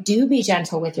 really do be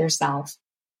gentle with yourself.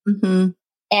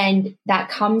 And that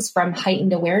comes from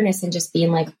heightened awareness and just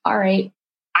being like, all right,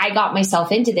 I got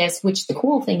myself into this, which the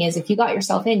cool thing is if you got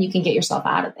yourself in, you can get yourself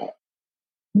out of it.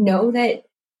 Know that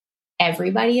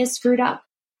everybody is screwed up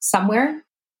somewhere.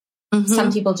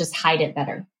 Some people just hide it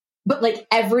better, but like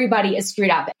everybody is screwed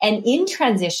up. And in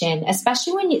transition,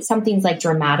 especially when something's like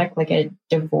dramatic, like a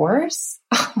divorce,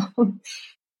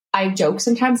 I joke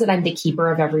sometimes that I'm the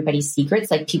keeper of everybody's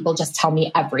secrets. Like people just tell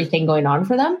me everything going on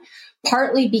for them,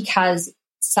 partly because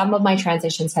some of my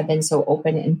transitions have been so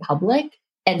open and public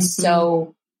and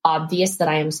so obvious that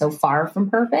I am so far from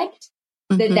perfect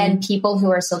that then people who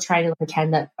are still trying to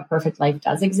pretend that a perfect life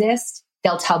does exist,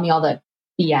 they'll tell me all the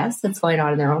BS that's going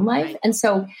on in their own life. And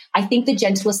so I think the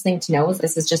gentlest thing to know is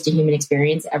this is just a human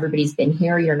experience. Everybody's been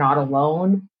here. You're not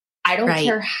alone. I don't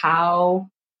care how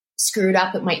screwed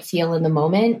up it might feel in the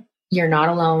moment. You're not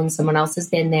alone. Someone else has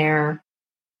been there,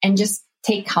 and just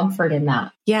take comfort in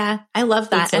that. Yeah, I love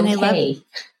that. It's okay. I love,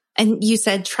 and you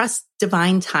said trust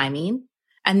divine timing.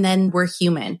 And then we're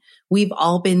human. We've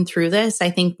all been through this. I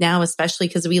think now, especially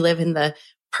because we live in the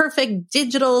perfect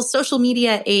digital social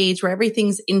media age where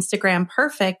everything's Instagram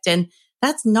perfect. And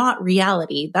that's not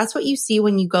reality. That's what you see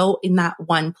when you go in that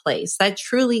one place. That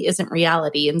truly isn't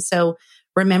reality. And so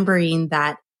remembering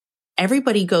that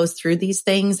everybody goes through these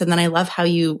things. And then I love how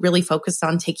you really focused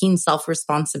on taking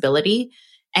self-responsibility.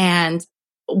 And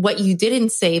what you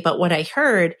didn't say, but what I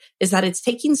heard is that it's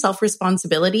taking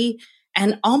self-responsibility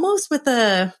and almost with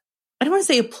I don't want to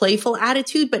say a playful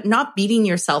attitude, but not beating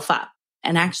yourself up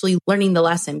and actually learning the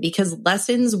lesson, because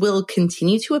lessons will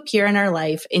continue to appear in our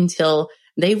life until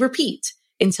they repeat.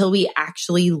 until we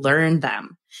actually learn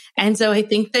them. And so I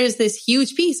think there's this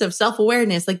huge piece of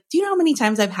self-awareness. Like, do you know how many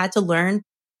times I've had to learn?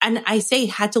 And I say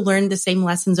had to learn the same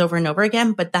lessons over and over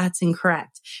again, but that's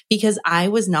incorrect because I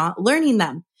was not learning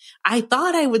them. I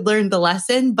thought I would learn the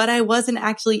lesson, but I wasn't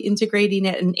actually integrating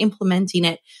it and implementing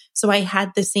it. So I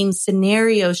had the same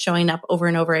scenarios showing up over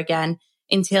and over again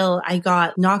until I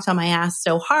got knocked on my ass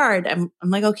so hard. I'm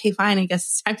like, okay, fine. I guess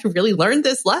it's time to really learn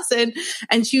this lesson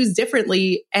and choose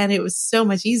differently. And it was so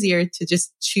much easier to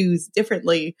just choose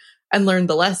differently and learn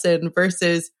the lesson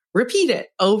versus repeat it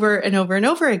over and over and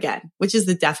over again, which is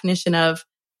the definition of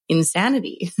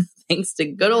insanity. Thanks to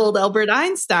good old Albert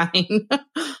Einstein.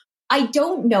 I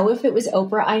don't know if it was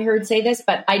Oprah I heard say this,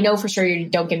 but I know for sure you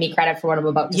don't give me credit for what I'm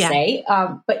about to say.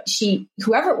 But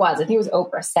whoever it was, I think it was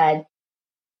Oprah, said,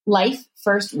 life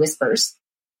first whispers.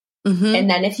 Mm-hmm. And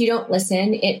then if you don't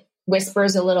listen, it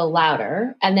whispers a little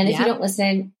louder. And then if you don't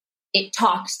listen, it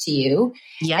talks to you.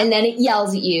 And then it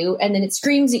yells at you. And then it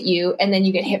screams at you. And then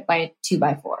you get hit by a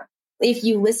 2x4. If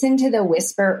you listen to the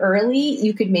whisper early,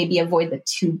 you could maybe avoid the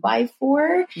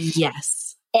 2x4.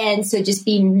 Yes. And so just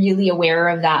being really aware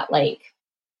of that, like,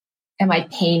 am I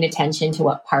paying attention to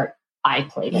what part I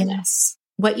played in this?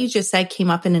 What you just said came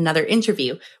up in another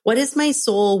interview. What is my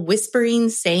soul whispering,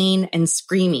 saying, and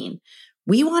screaming?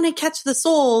 We want to catch the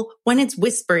soul when it's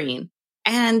whispering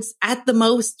and at the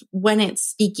most when it's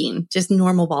speaking, just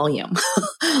normal volume.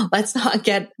 Let's not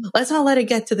let it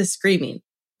get to the screaming.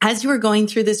 As you were going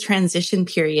through this transition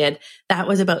period that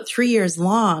was about 3 years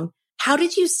long, how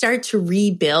did you start to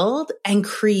rebuild and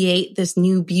create this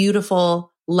new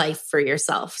beautiful life for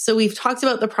yourself? So we've talked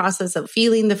about the process of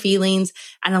feeling the feelings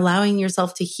and allowing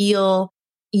yourself to heal.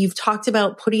 You've talked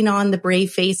about putting on the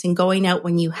brave face and going out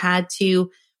when you had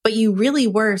to, but you really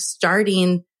were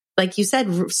starting, like you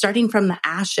said, starting from the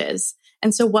ashes.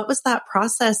 And so what was that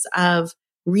process of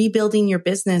rebuilding your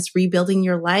business, rebuilding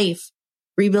your life,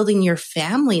 rebuilding your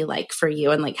family like for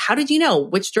you? And like, how did you know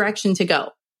which direction to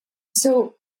go?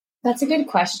 So that's a good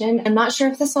question. I'm not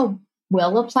sure if this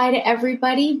will apply to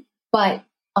everybody, but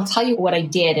I'll tell you what I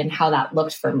did and how that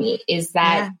looked for me is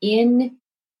that in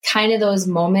kind of those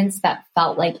moments that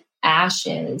felt like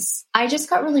ashes, I just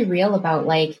got really real about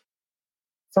like,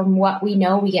 from what we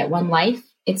know, we get one life.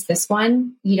 It's this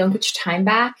one. You don't get your time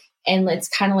back. And it's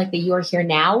kind of like the you're here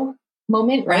now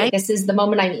moment, right? This is the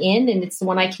moment I'm in and it's the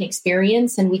one I can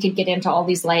experience. And we could get into all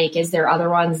these, like, is there other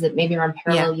ones that maybe are in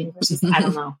parallel universes? I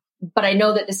don't know. But I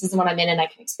know that this is the one I'm in and I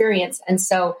can experience. And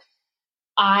so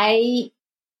I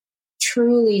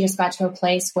truly just got to a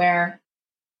place where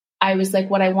I was like,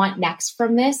 what I want next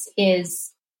from this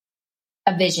is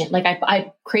a vision. Like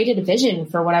I created a vision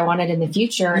for what I wanted in the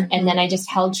future. Mm-hmm. And then I just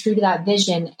held true to that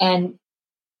vision and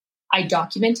I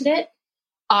documented it.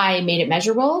 I made it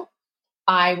measurable.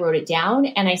 I wrote it down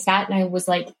and I sat and I was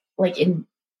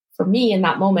for me in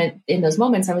that moment, in those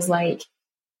moments, I was like,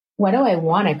 what do I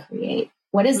want to create?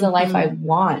 What is the life I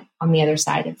want on the other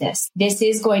side of this? This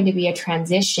is going to be a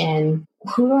transition.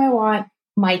 Who do I want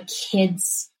my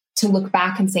kids to look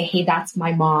back and say, hey, that's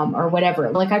my mom or whatever?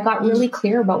 Like I got really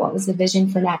clear about what was the vision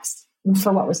for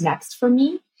what was next for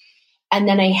me. And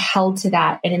then I held to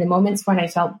that. And in the moments when I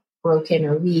felt broken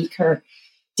or weak or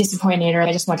disappointed, or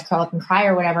I just want to curl up and cry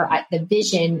or whatever, the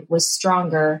vision was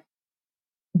stronger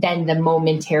than the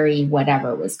momentary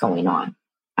whatever was going on.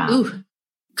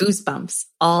 Goosebumps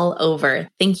all over.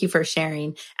 Thank you for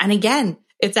sharing. And again,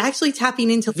 it's actually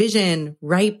tapping into vision,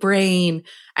 right brain,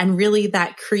 and really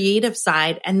that creative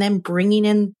side, and then bringing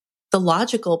in the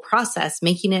logical process,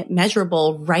 making it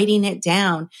measurable, writing it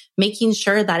down, making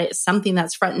sure that it's something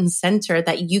that's front and center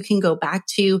that you can go back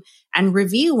to and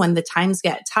review when the times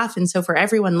get tough. And so for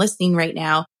everyone listening right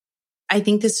now, I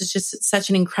think this is just such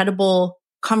an incredible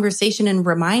conversation and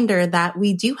reminder that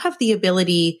we do have the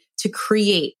ability to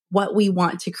create what we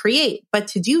want to create. But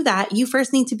to do that, you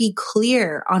first need to be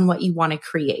clear on what you want to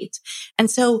create.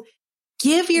 And so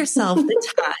give yourself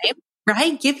the time,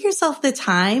 right? Give yourself the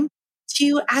time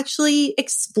to actually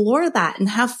explore that and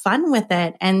have fun with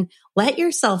it and let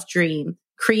yourself dream,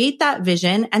 create that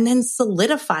vision and then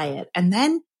solidify it. And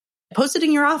then post it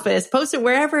in your office, post it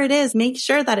wherever it is. Make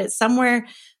sure that it's somewhere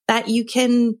that you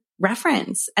can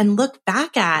reference and look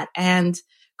back at and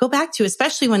go back to,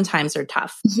 especially when times are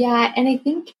tough. Yeah. And I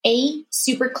think A,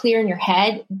 super clear in your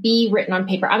head, B, written on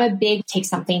paper. I'm a big take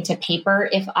something to paper.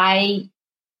 If I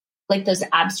like those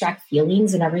abstract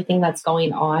feelings and everything that's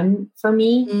going on for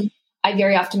me, I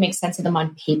very often make sense of them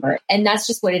on paper. And that's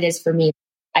just what it is for me.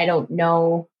 I don't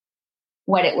know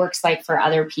what it works like for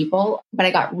other people, but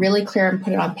I got really clear and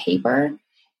put it on paper.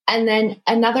 And then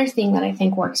another thing that I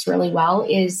think works really well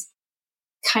is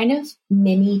kind of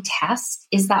mini test,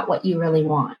 is that what you really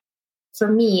want? For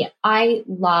me, I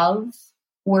love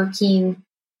working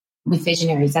with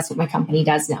visionaries. That's what my company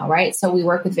does now, right? So we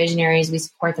work with visionaries, we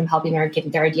support them, helping them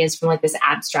get their ideas from like this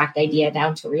abstract idea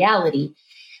down to reality.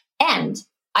 And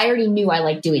I already knew I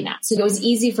liked doing that. So it was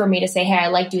easy for me to say, hey, I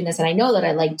like doing this and I know that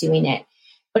I like doing it.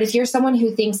 But if you're someone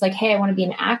who thinks like, hey, I want to be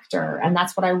an actor and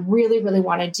that's what I really, really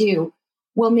want to do,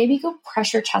 well, maybe go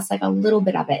pressure test like a little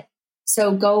bit of it.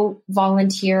 So go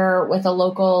volunteer with a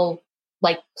local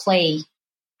like play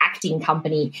acting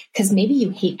company, because maybe you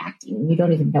hate acting and you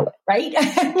don't even know it, right?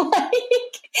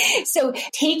 So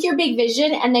take your big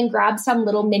vision and then grab some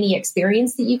little mini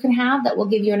experience that you can have that will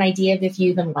give you an idea of if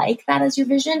you even like that as your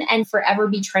vision, and forever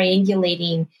be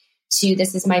triangulating to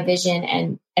this is my vision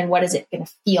and what is it going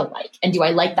to feel like? And do I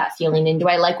like that feeling? And do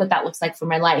I like what that looks like for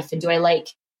my life? And do I like,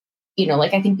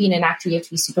 like I think being an actor, you have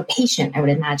to be super patient, I would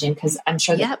imagine, because I'm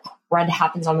sure that crud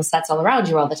happens on the sets all around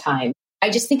you all the time. I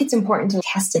just think it's important to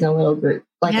test in a little group,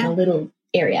 like in a little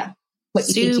area, what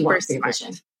you think you want for your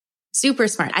vision. Super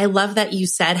smart. I love that you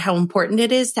said how important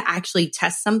it is to actually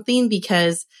test something,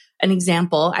 because an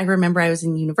example, I remember I was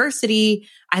in university.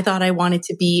 I thought I wanted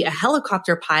to be a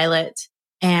helicopter pilot.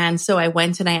 And so I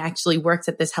went and I actually worked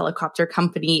at this helicopter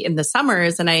company in the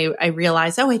summers, and I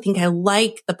realized, I think I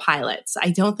like the pilots.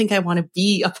 I don't think I want to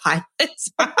be a pilot.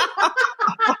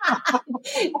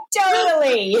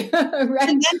 Totally.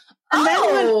 Right.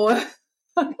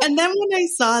 And then when I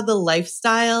saw the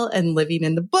lifestyle and living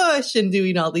in the bush and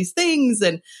doing all these things,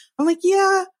 and I'm like,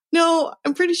 no,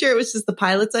 I'm pretty sure it was just the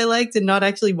pilots I liked and not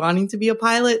actually wanting to be a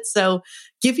pilot. So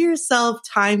give yourself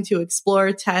time to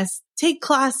explore, test, take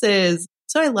classes.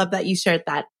 So I love that you shared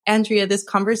that. Andrea, this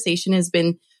conversation has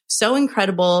been so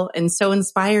incredible and so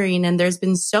inspiring. And there's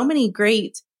been so many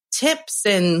great tips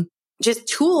and just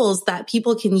tools that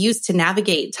people can use to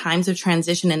navigate times of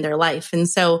transition in their life. And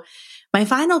so my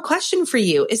final question for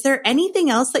you, is there anything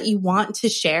else that you want to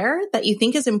share that you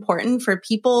think is important for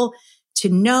people to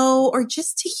know or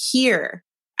just to hear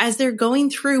as they're going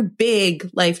through big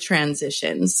life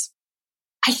transitions?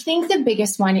 I think the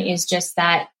biggest one is just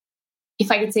that,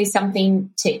 if I could say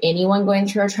something to anyone going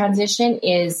through a transition,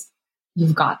 is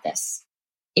you've got this.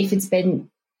 If it's been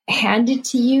handed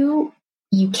to you,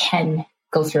 you can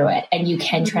go through it and you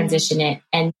can transition it.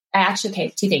 And actually,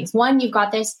 two things. One, you've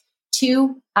got this.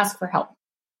 Two, ask for help.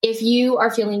 If you are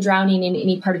feeling drowning in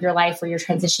any part of your life where you're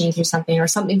transitioning through something or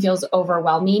something feels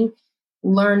overwhelming,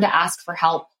 learn to ask for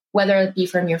help, whether it be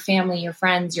from your family, your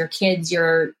friends, your kids,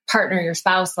 your partner, your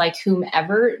spouse, like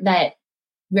whomever. That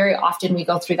very often we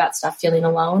go through that stuff feeling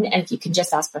alone. And if you can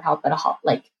just ask for help, it'll help.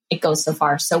 Like it goes so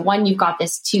far. So one, you've got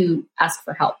this. Two, ask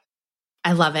for help.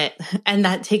 I love it. And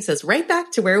that takes us right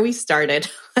back to where we started.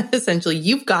 Essentially,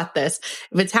 you've got this.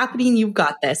 If it's happening, you've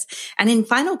got this. And in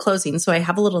final closing, so I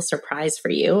have a little surprise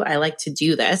for you. I like to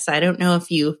do this. I don't know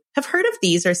if you have heard of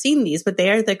these or seen these, but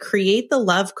they are the Create the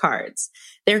Love cards.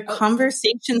 They're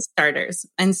conversation starters.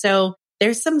 And so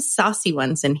there's some saucy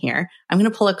ones in here. I'm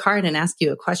going to pull a card and ask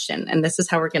you a question. And this is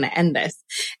how we're going to end this.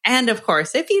 And of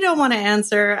course, if you don't want to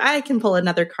answer, I can pull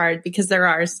another card, because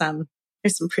there's some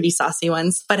pretty saucy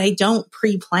ones, but I don't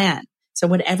pre-plan. So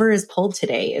whatever is pulled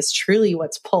today is truly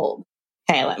what's pulled.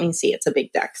 Okay, let me see. It's a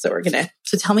big deck. So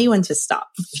so tell me when to stop.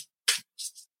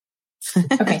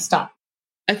 Okay, stop.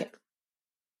 Okay.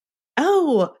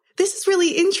 Oh, this is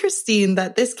really interesting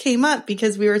that this came up,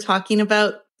 because we were talking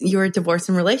about your divorce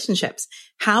and relationships.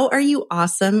 How are you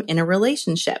awesome in a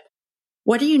relationship?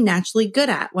 What are you naturally good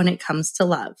at when it comes to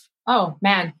love? Oh,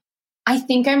 man. I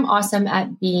think I'm awesome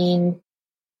at being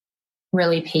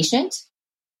really patient.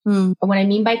 What I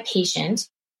mean by patient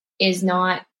is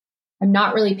I'm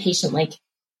not really patient like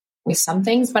with some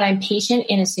things, but I'm patient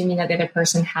in assuming that the other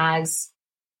person has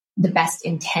the best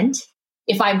intent.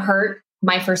 If I'm hurt,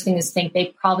 my first thing is to think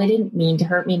they probably didn't mean to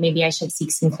hurt me. Maybe I should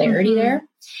seek some clarity there.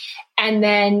 And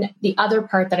then the other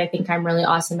part that I think I'm really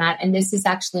awesome at, and this is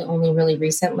actually only really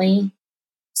recently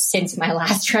since my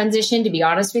last transition, to be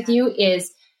honest with you,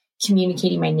 is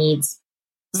communicating my needs.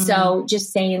 So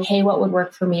just saying, hey, what would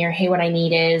work for me? Or hey, what I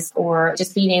need is, or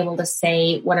just being able to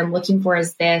say, what I'm looking for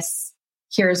is this.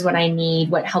 Here's what I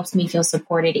need. What helps me feel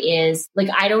supported is, like,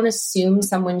 I don't assume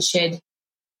someone should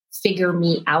figure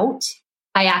me out.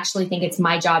 I actually think it's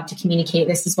my job to communicate,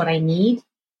 this is what I need.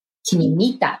 Can you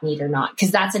meet that need or not?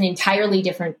 Because that's an entirely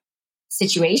different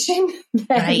situation,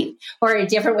 right? Or a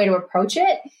different way to approach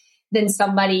it than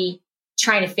somebody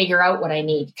trying to figure out what I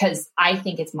need. Because I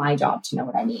think it's my job to know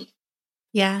what I need.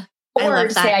 Yeah. Or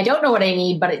to say, I don't know what I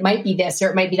need, but it might be this, or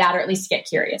it might be that, or at least get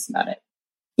curious about it.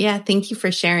 Yeah. Thank you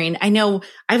for sharing. I know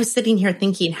I was sitting here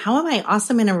thinking, how am I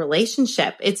awesome in a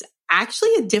relationship? It's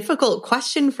actually a difficult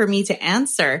question for me to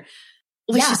answer,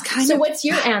 which is kind of. So what's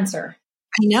your answer?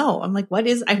 I know. I'm like, what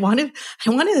is, I want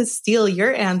to steal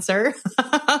your answer.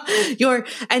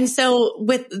 And so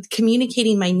with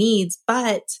communicating my needs,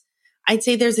 but I'd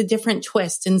say there's a different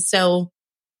twist. And so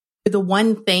the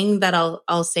one thing that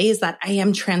I'll say is that I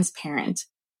am transparent.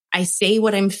 I say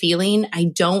what I'm feeling. I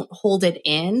don't hold it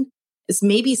in. It's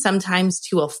maybe sometimes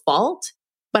to a fault,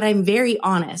 but I'm very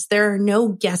honest. There are no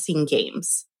guessing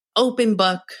games. Open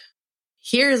book.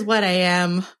 Here's what I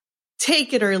am.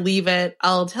 Take it or leave it.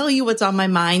 I'll tell you what's on my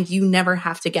mind. You never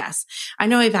have to guess. I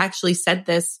know I've actually said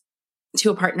this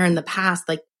to a partner in the past,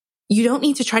 like, you don't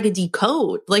need to try to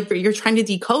decode. Like, you're trying to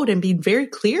decode and be very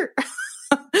clear.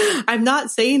 I'm not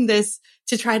saying this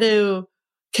to try to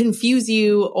confuse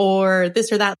you or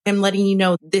this or that. I'm letting you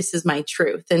know this is my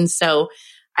truth. And so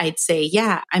I'd say,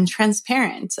 yeah, I'm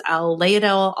transparent. I'll lay it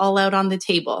all out on the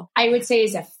table. I would say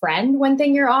as a friend, one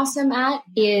thing you're awesome at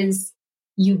is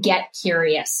you get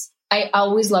curious. I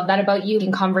always love that about you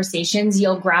in conversations.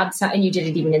 You'll grab some, and you did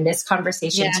it even in this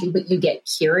conversation too, but you get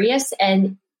curious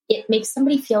and it makes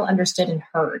somebody feel understood and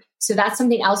heard. So that's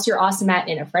something else you're awesome at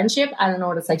in a friendship. I don't know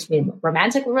what it's like to be in a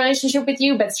romantic relationship with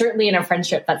you, but certainly in a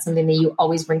friendship, that's something that you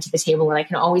always bring to the table. And I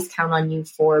can always count on you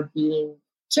for being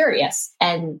curious.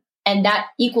 And that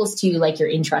equals to like you're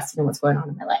interested in what's going on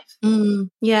in my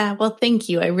life. Yeah. Well, thank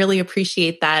you. I really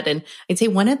appreciate that. And I'd say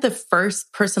one of the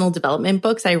first personal development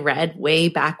books I read way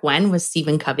back when was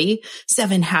Stephen Covey,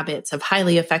 7 Habits of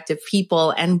Highly Effective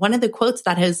People. And one of the quotes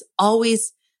that has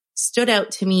always stood out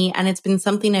to me, and it's been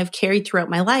something I've carried throughout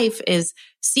my life, is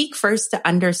seek first to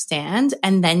understand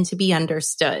and then to be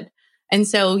understood. And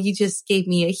so you just gave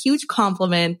me a huge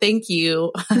compliment. Thank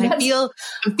you. I'm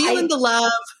feeling the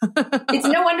love. It's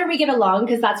no wonder we get along,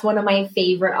 because that's one of my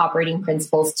favorite operating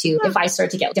principles too. If I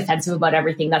start to get defensive about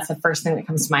everything, that's the first thing that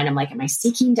comes to mind. I'm like, am I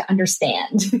seeking to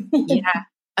understand? Yeah.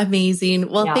 Amazing.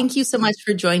 Well, Thank you so much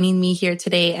for joining me here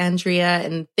today, Andrea.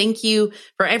 And thank you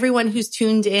for everyone who's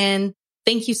tuned in.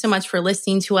 Thank you so much for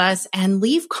listening to us, and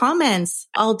leave comments.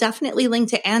 I'll definitely link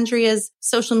to Andrea's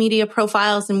social media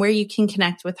profiles and where you can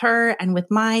connect with her and with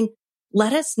mine.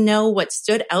 Let us know what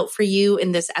stood out for you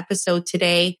in this episode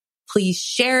today. Please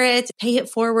share it, pay it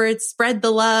forward, spread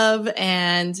the love.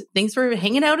 And thanks for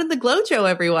hanging out in the Glojo,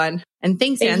 everyone. And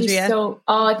thanks, Andrea.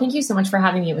 Thank you so much for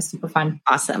having me. It was super fun.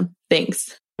 Awesome.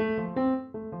 Thanks.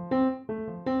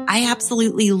 I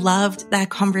absolutely loved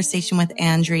that conversation with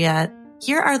Andrea.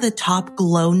 Here are the top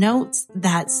glow notes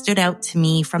that stood out to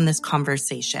me from this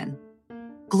conversation.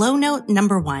 Glow note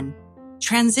number 1,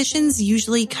 transitions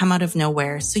usually come out of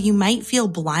nowhere, so you might feel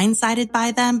blindsided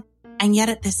by them, and yet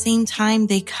at the same time,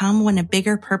 they come when a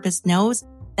bigger purpose knows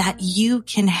that you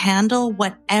can handle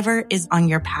whatever is on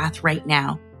your path right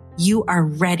now. You are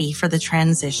ready for the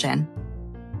transition.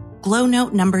 Glow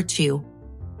note number 2,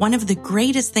 one of the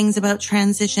greatest things about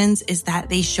transitions is that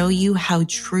they show you how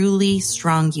truly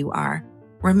strong you are.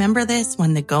 Remember this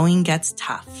when the going gets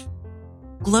tough.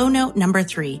 Glow note number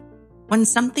 3. When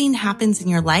something happens in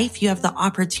your life, you have the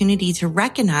opportunity to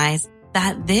recognize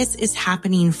that this is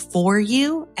happening for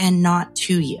you and not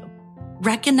to you.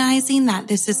 Recognizing that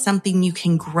this is something you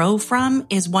can grow from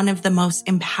is one of the most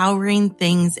empowering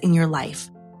things in your life.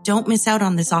 Don't miss out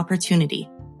on this opportunity.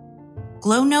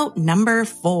 Glow note number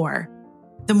 4.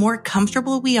 The more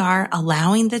comfortable we are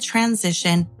allowing the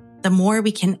transition, the more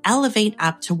we can elevate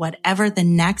up to whatever the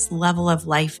next level of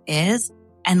life is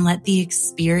and let the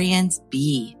experience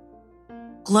be.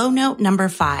 Glow note number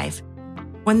 5.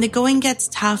 When the going gets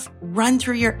tough, run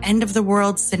through your end of the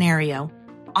world scenario.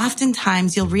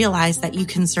 Oftentimes you'll realize that you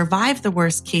can survive the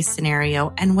worst case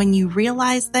scenario. And when you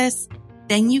realize this,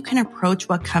 then you can approach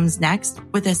what comes next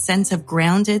with a sense of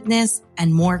groundedness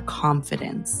and more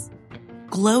confidence.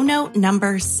 Glow note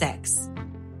number 6.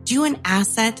 Do an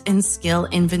asset and skill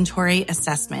inventory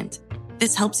assessment.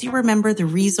 This helps you remember the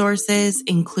resources,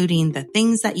 including the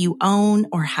things that you own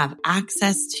or have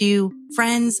access to,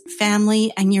 friends,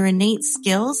 family, and your innate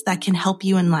skills that can help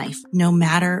you in life, no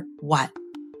matter what.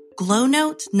 Glow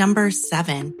note number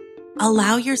 7.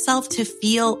 Allow yourself to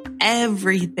feel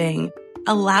everything.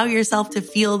 Allow yourself to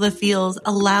feel the feels.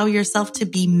 Allow yourself to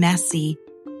be messy.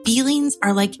 Feelings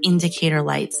are like indicator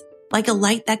lights, like a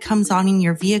light that comes on in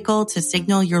your vehicle to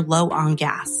signal you're low on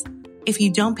gas. If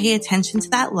you don't pay attention to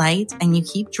that light and you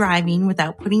keep driving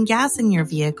without putting gas in your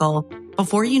vehicle,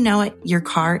 before you know it, your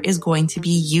car is going to be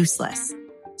useless.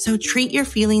 So treat your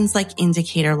feelings like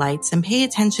indicator lights and pay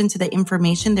attention to the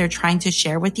information they're trying to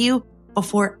share with you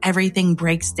before everything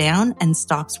breaks down and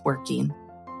stops working.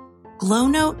 Glow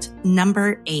note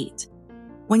number 8.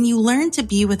 When you learn to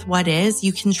be with what is,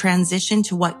 you can transition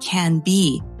to what can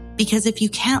be, Because if you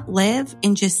can't live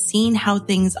in just seeing how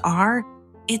things are,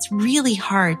 it's really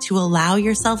hard to allow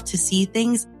yourself to see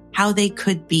things how they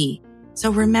could be. So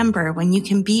remember, when you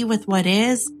can be with what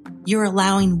is, you're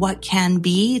allowing what can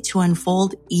be to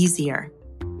unfold easier.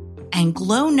 And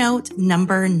glow note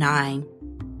number 9.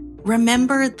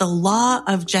 Remember the law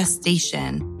of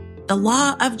gestation. The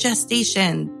law of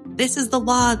gestation. This is the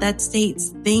law that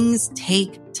states things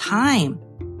take time.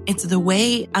 It's the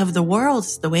way of the world.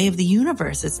 It's the way of the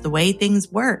universe. It's the way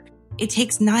things work. It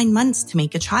takes 9 months to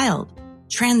make a child.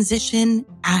 Transition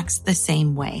acts the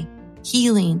same way.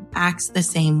 Healing acts the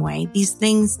same way. These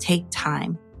things take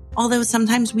time. Although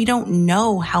sometimes we don't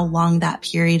know how long that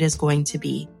period is going to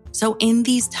be. So in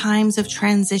these times of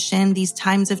transition, these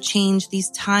times of change,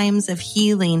 these times of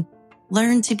healing,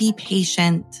 learn to be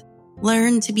patient,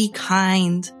 learn to be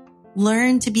kind,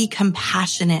 learn to be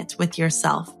compassionate with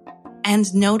yourself.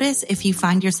 And notice if you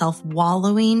find yourself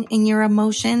wallowing in your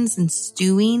emotions and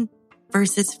stewing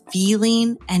versus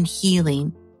feeling and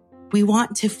healing. We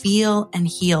want to feel and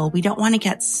heal. We don't want to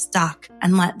get stuck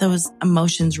and let those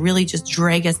emotions really just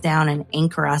drag us down and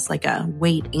anchor us like a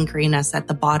weight anchoring us at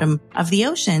the bottom of the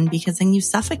ocean, because then you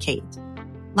suffocate.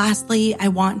 Lastly, I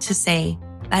want to say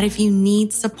that if you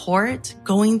need support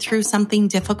going through something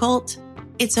difficult,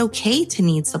 it's okay to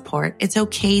need support. It's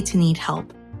okay to need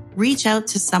help. Reach out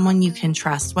to someone you can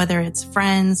trust, whether it's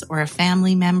friends or a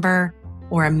family member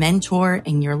or a mentor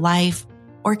in your life,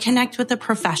 or connect with a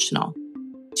professional.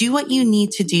 Do what you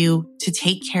need to do to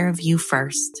take care of you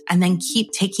first, and then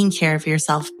keep taking care of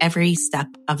yourself every step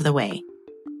of the way.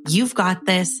 You've got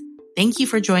this. Thank you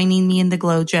for joining me in the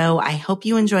Glow Jo. I hope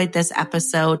you enjoyed this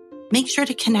episode. Make sure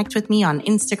to connect with me on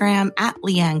Instagram at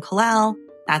Leanne Kallal.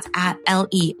 That's at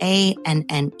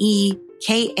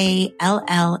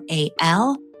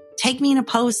LeanneKallal. Tag me in a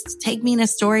post, tag me in a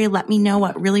story. Let me know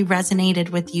what really resonated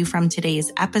with you from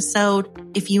today's episode.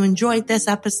 If you enjoyed this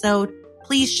episode,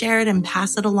 please share it and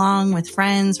pass it along with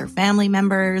friends or family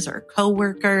members or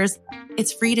coworkers.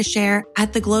 It's free to share.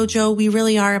 At the Glow Jo, we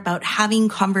really are about having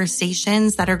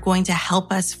conversations that are going to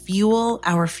help us fuel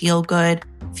our feel good,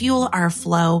 fuel our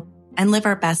flow, and live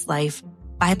our best life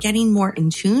by getting more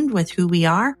in tune with who we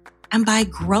are and by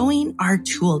growing our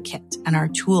toolkit and our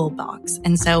toolbox.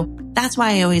 And so that's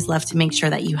why I always love to make sure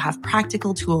that you have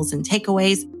practical tools and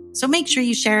takeaways. So make sure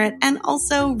you share it and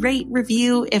also rate,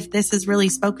 review if this has really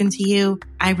spoken to you.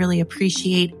 I really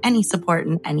appreciate any support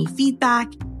and any feedback.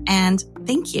 And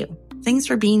thank you. Thanks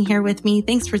for being here with me.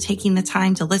 Thanks for taking the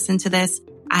time to listen to this.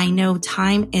 I know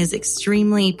time is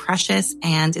extremely precious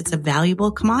and it's a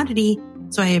valuable commodity.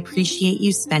 So I appreciate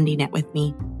you spending it with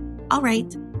me. All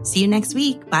right. See you next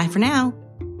week. Bye for now.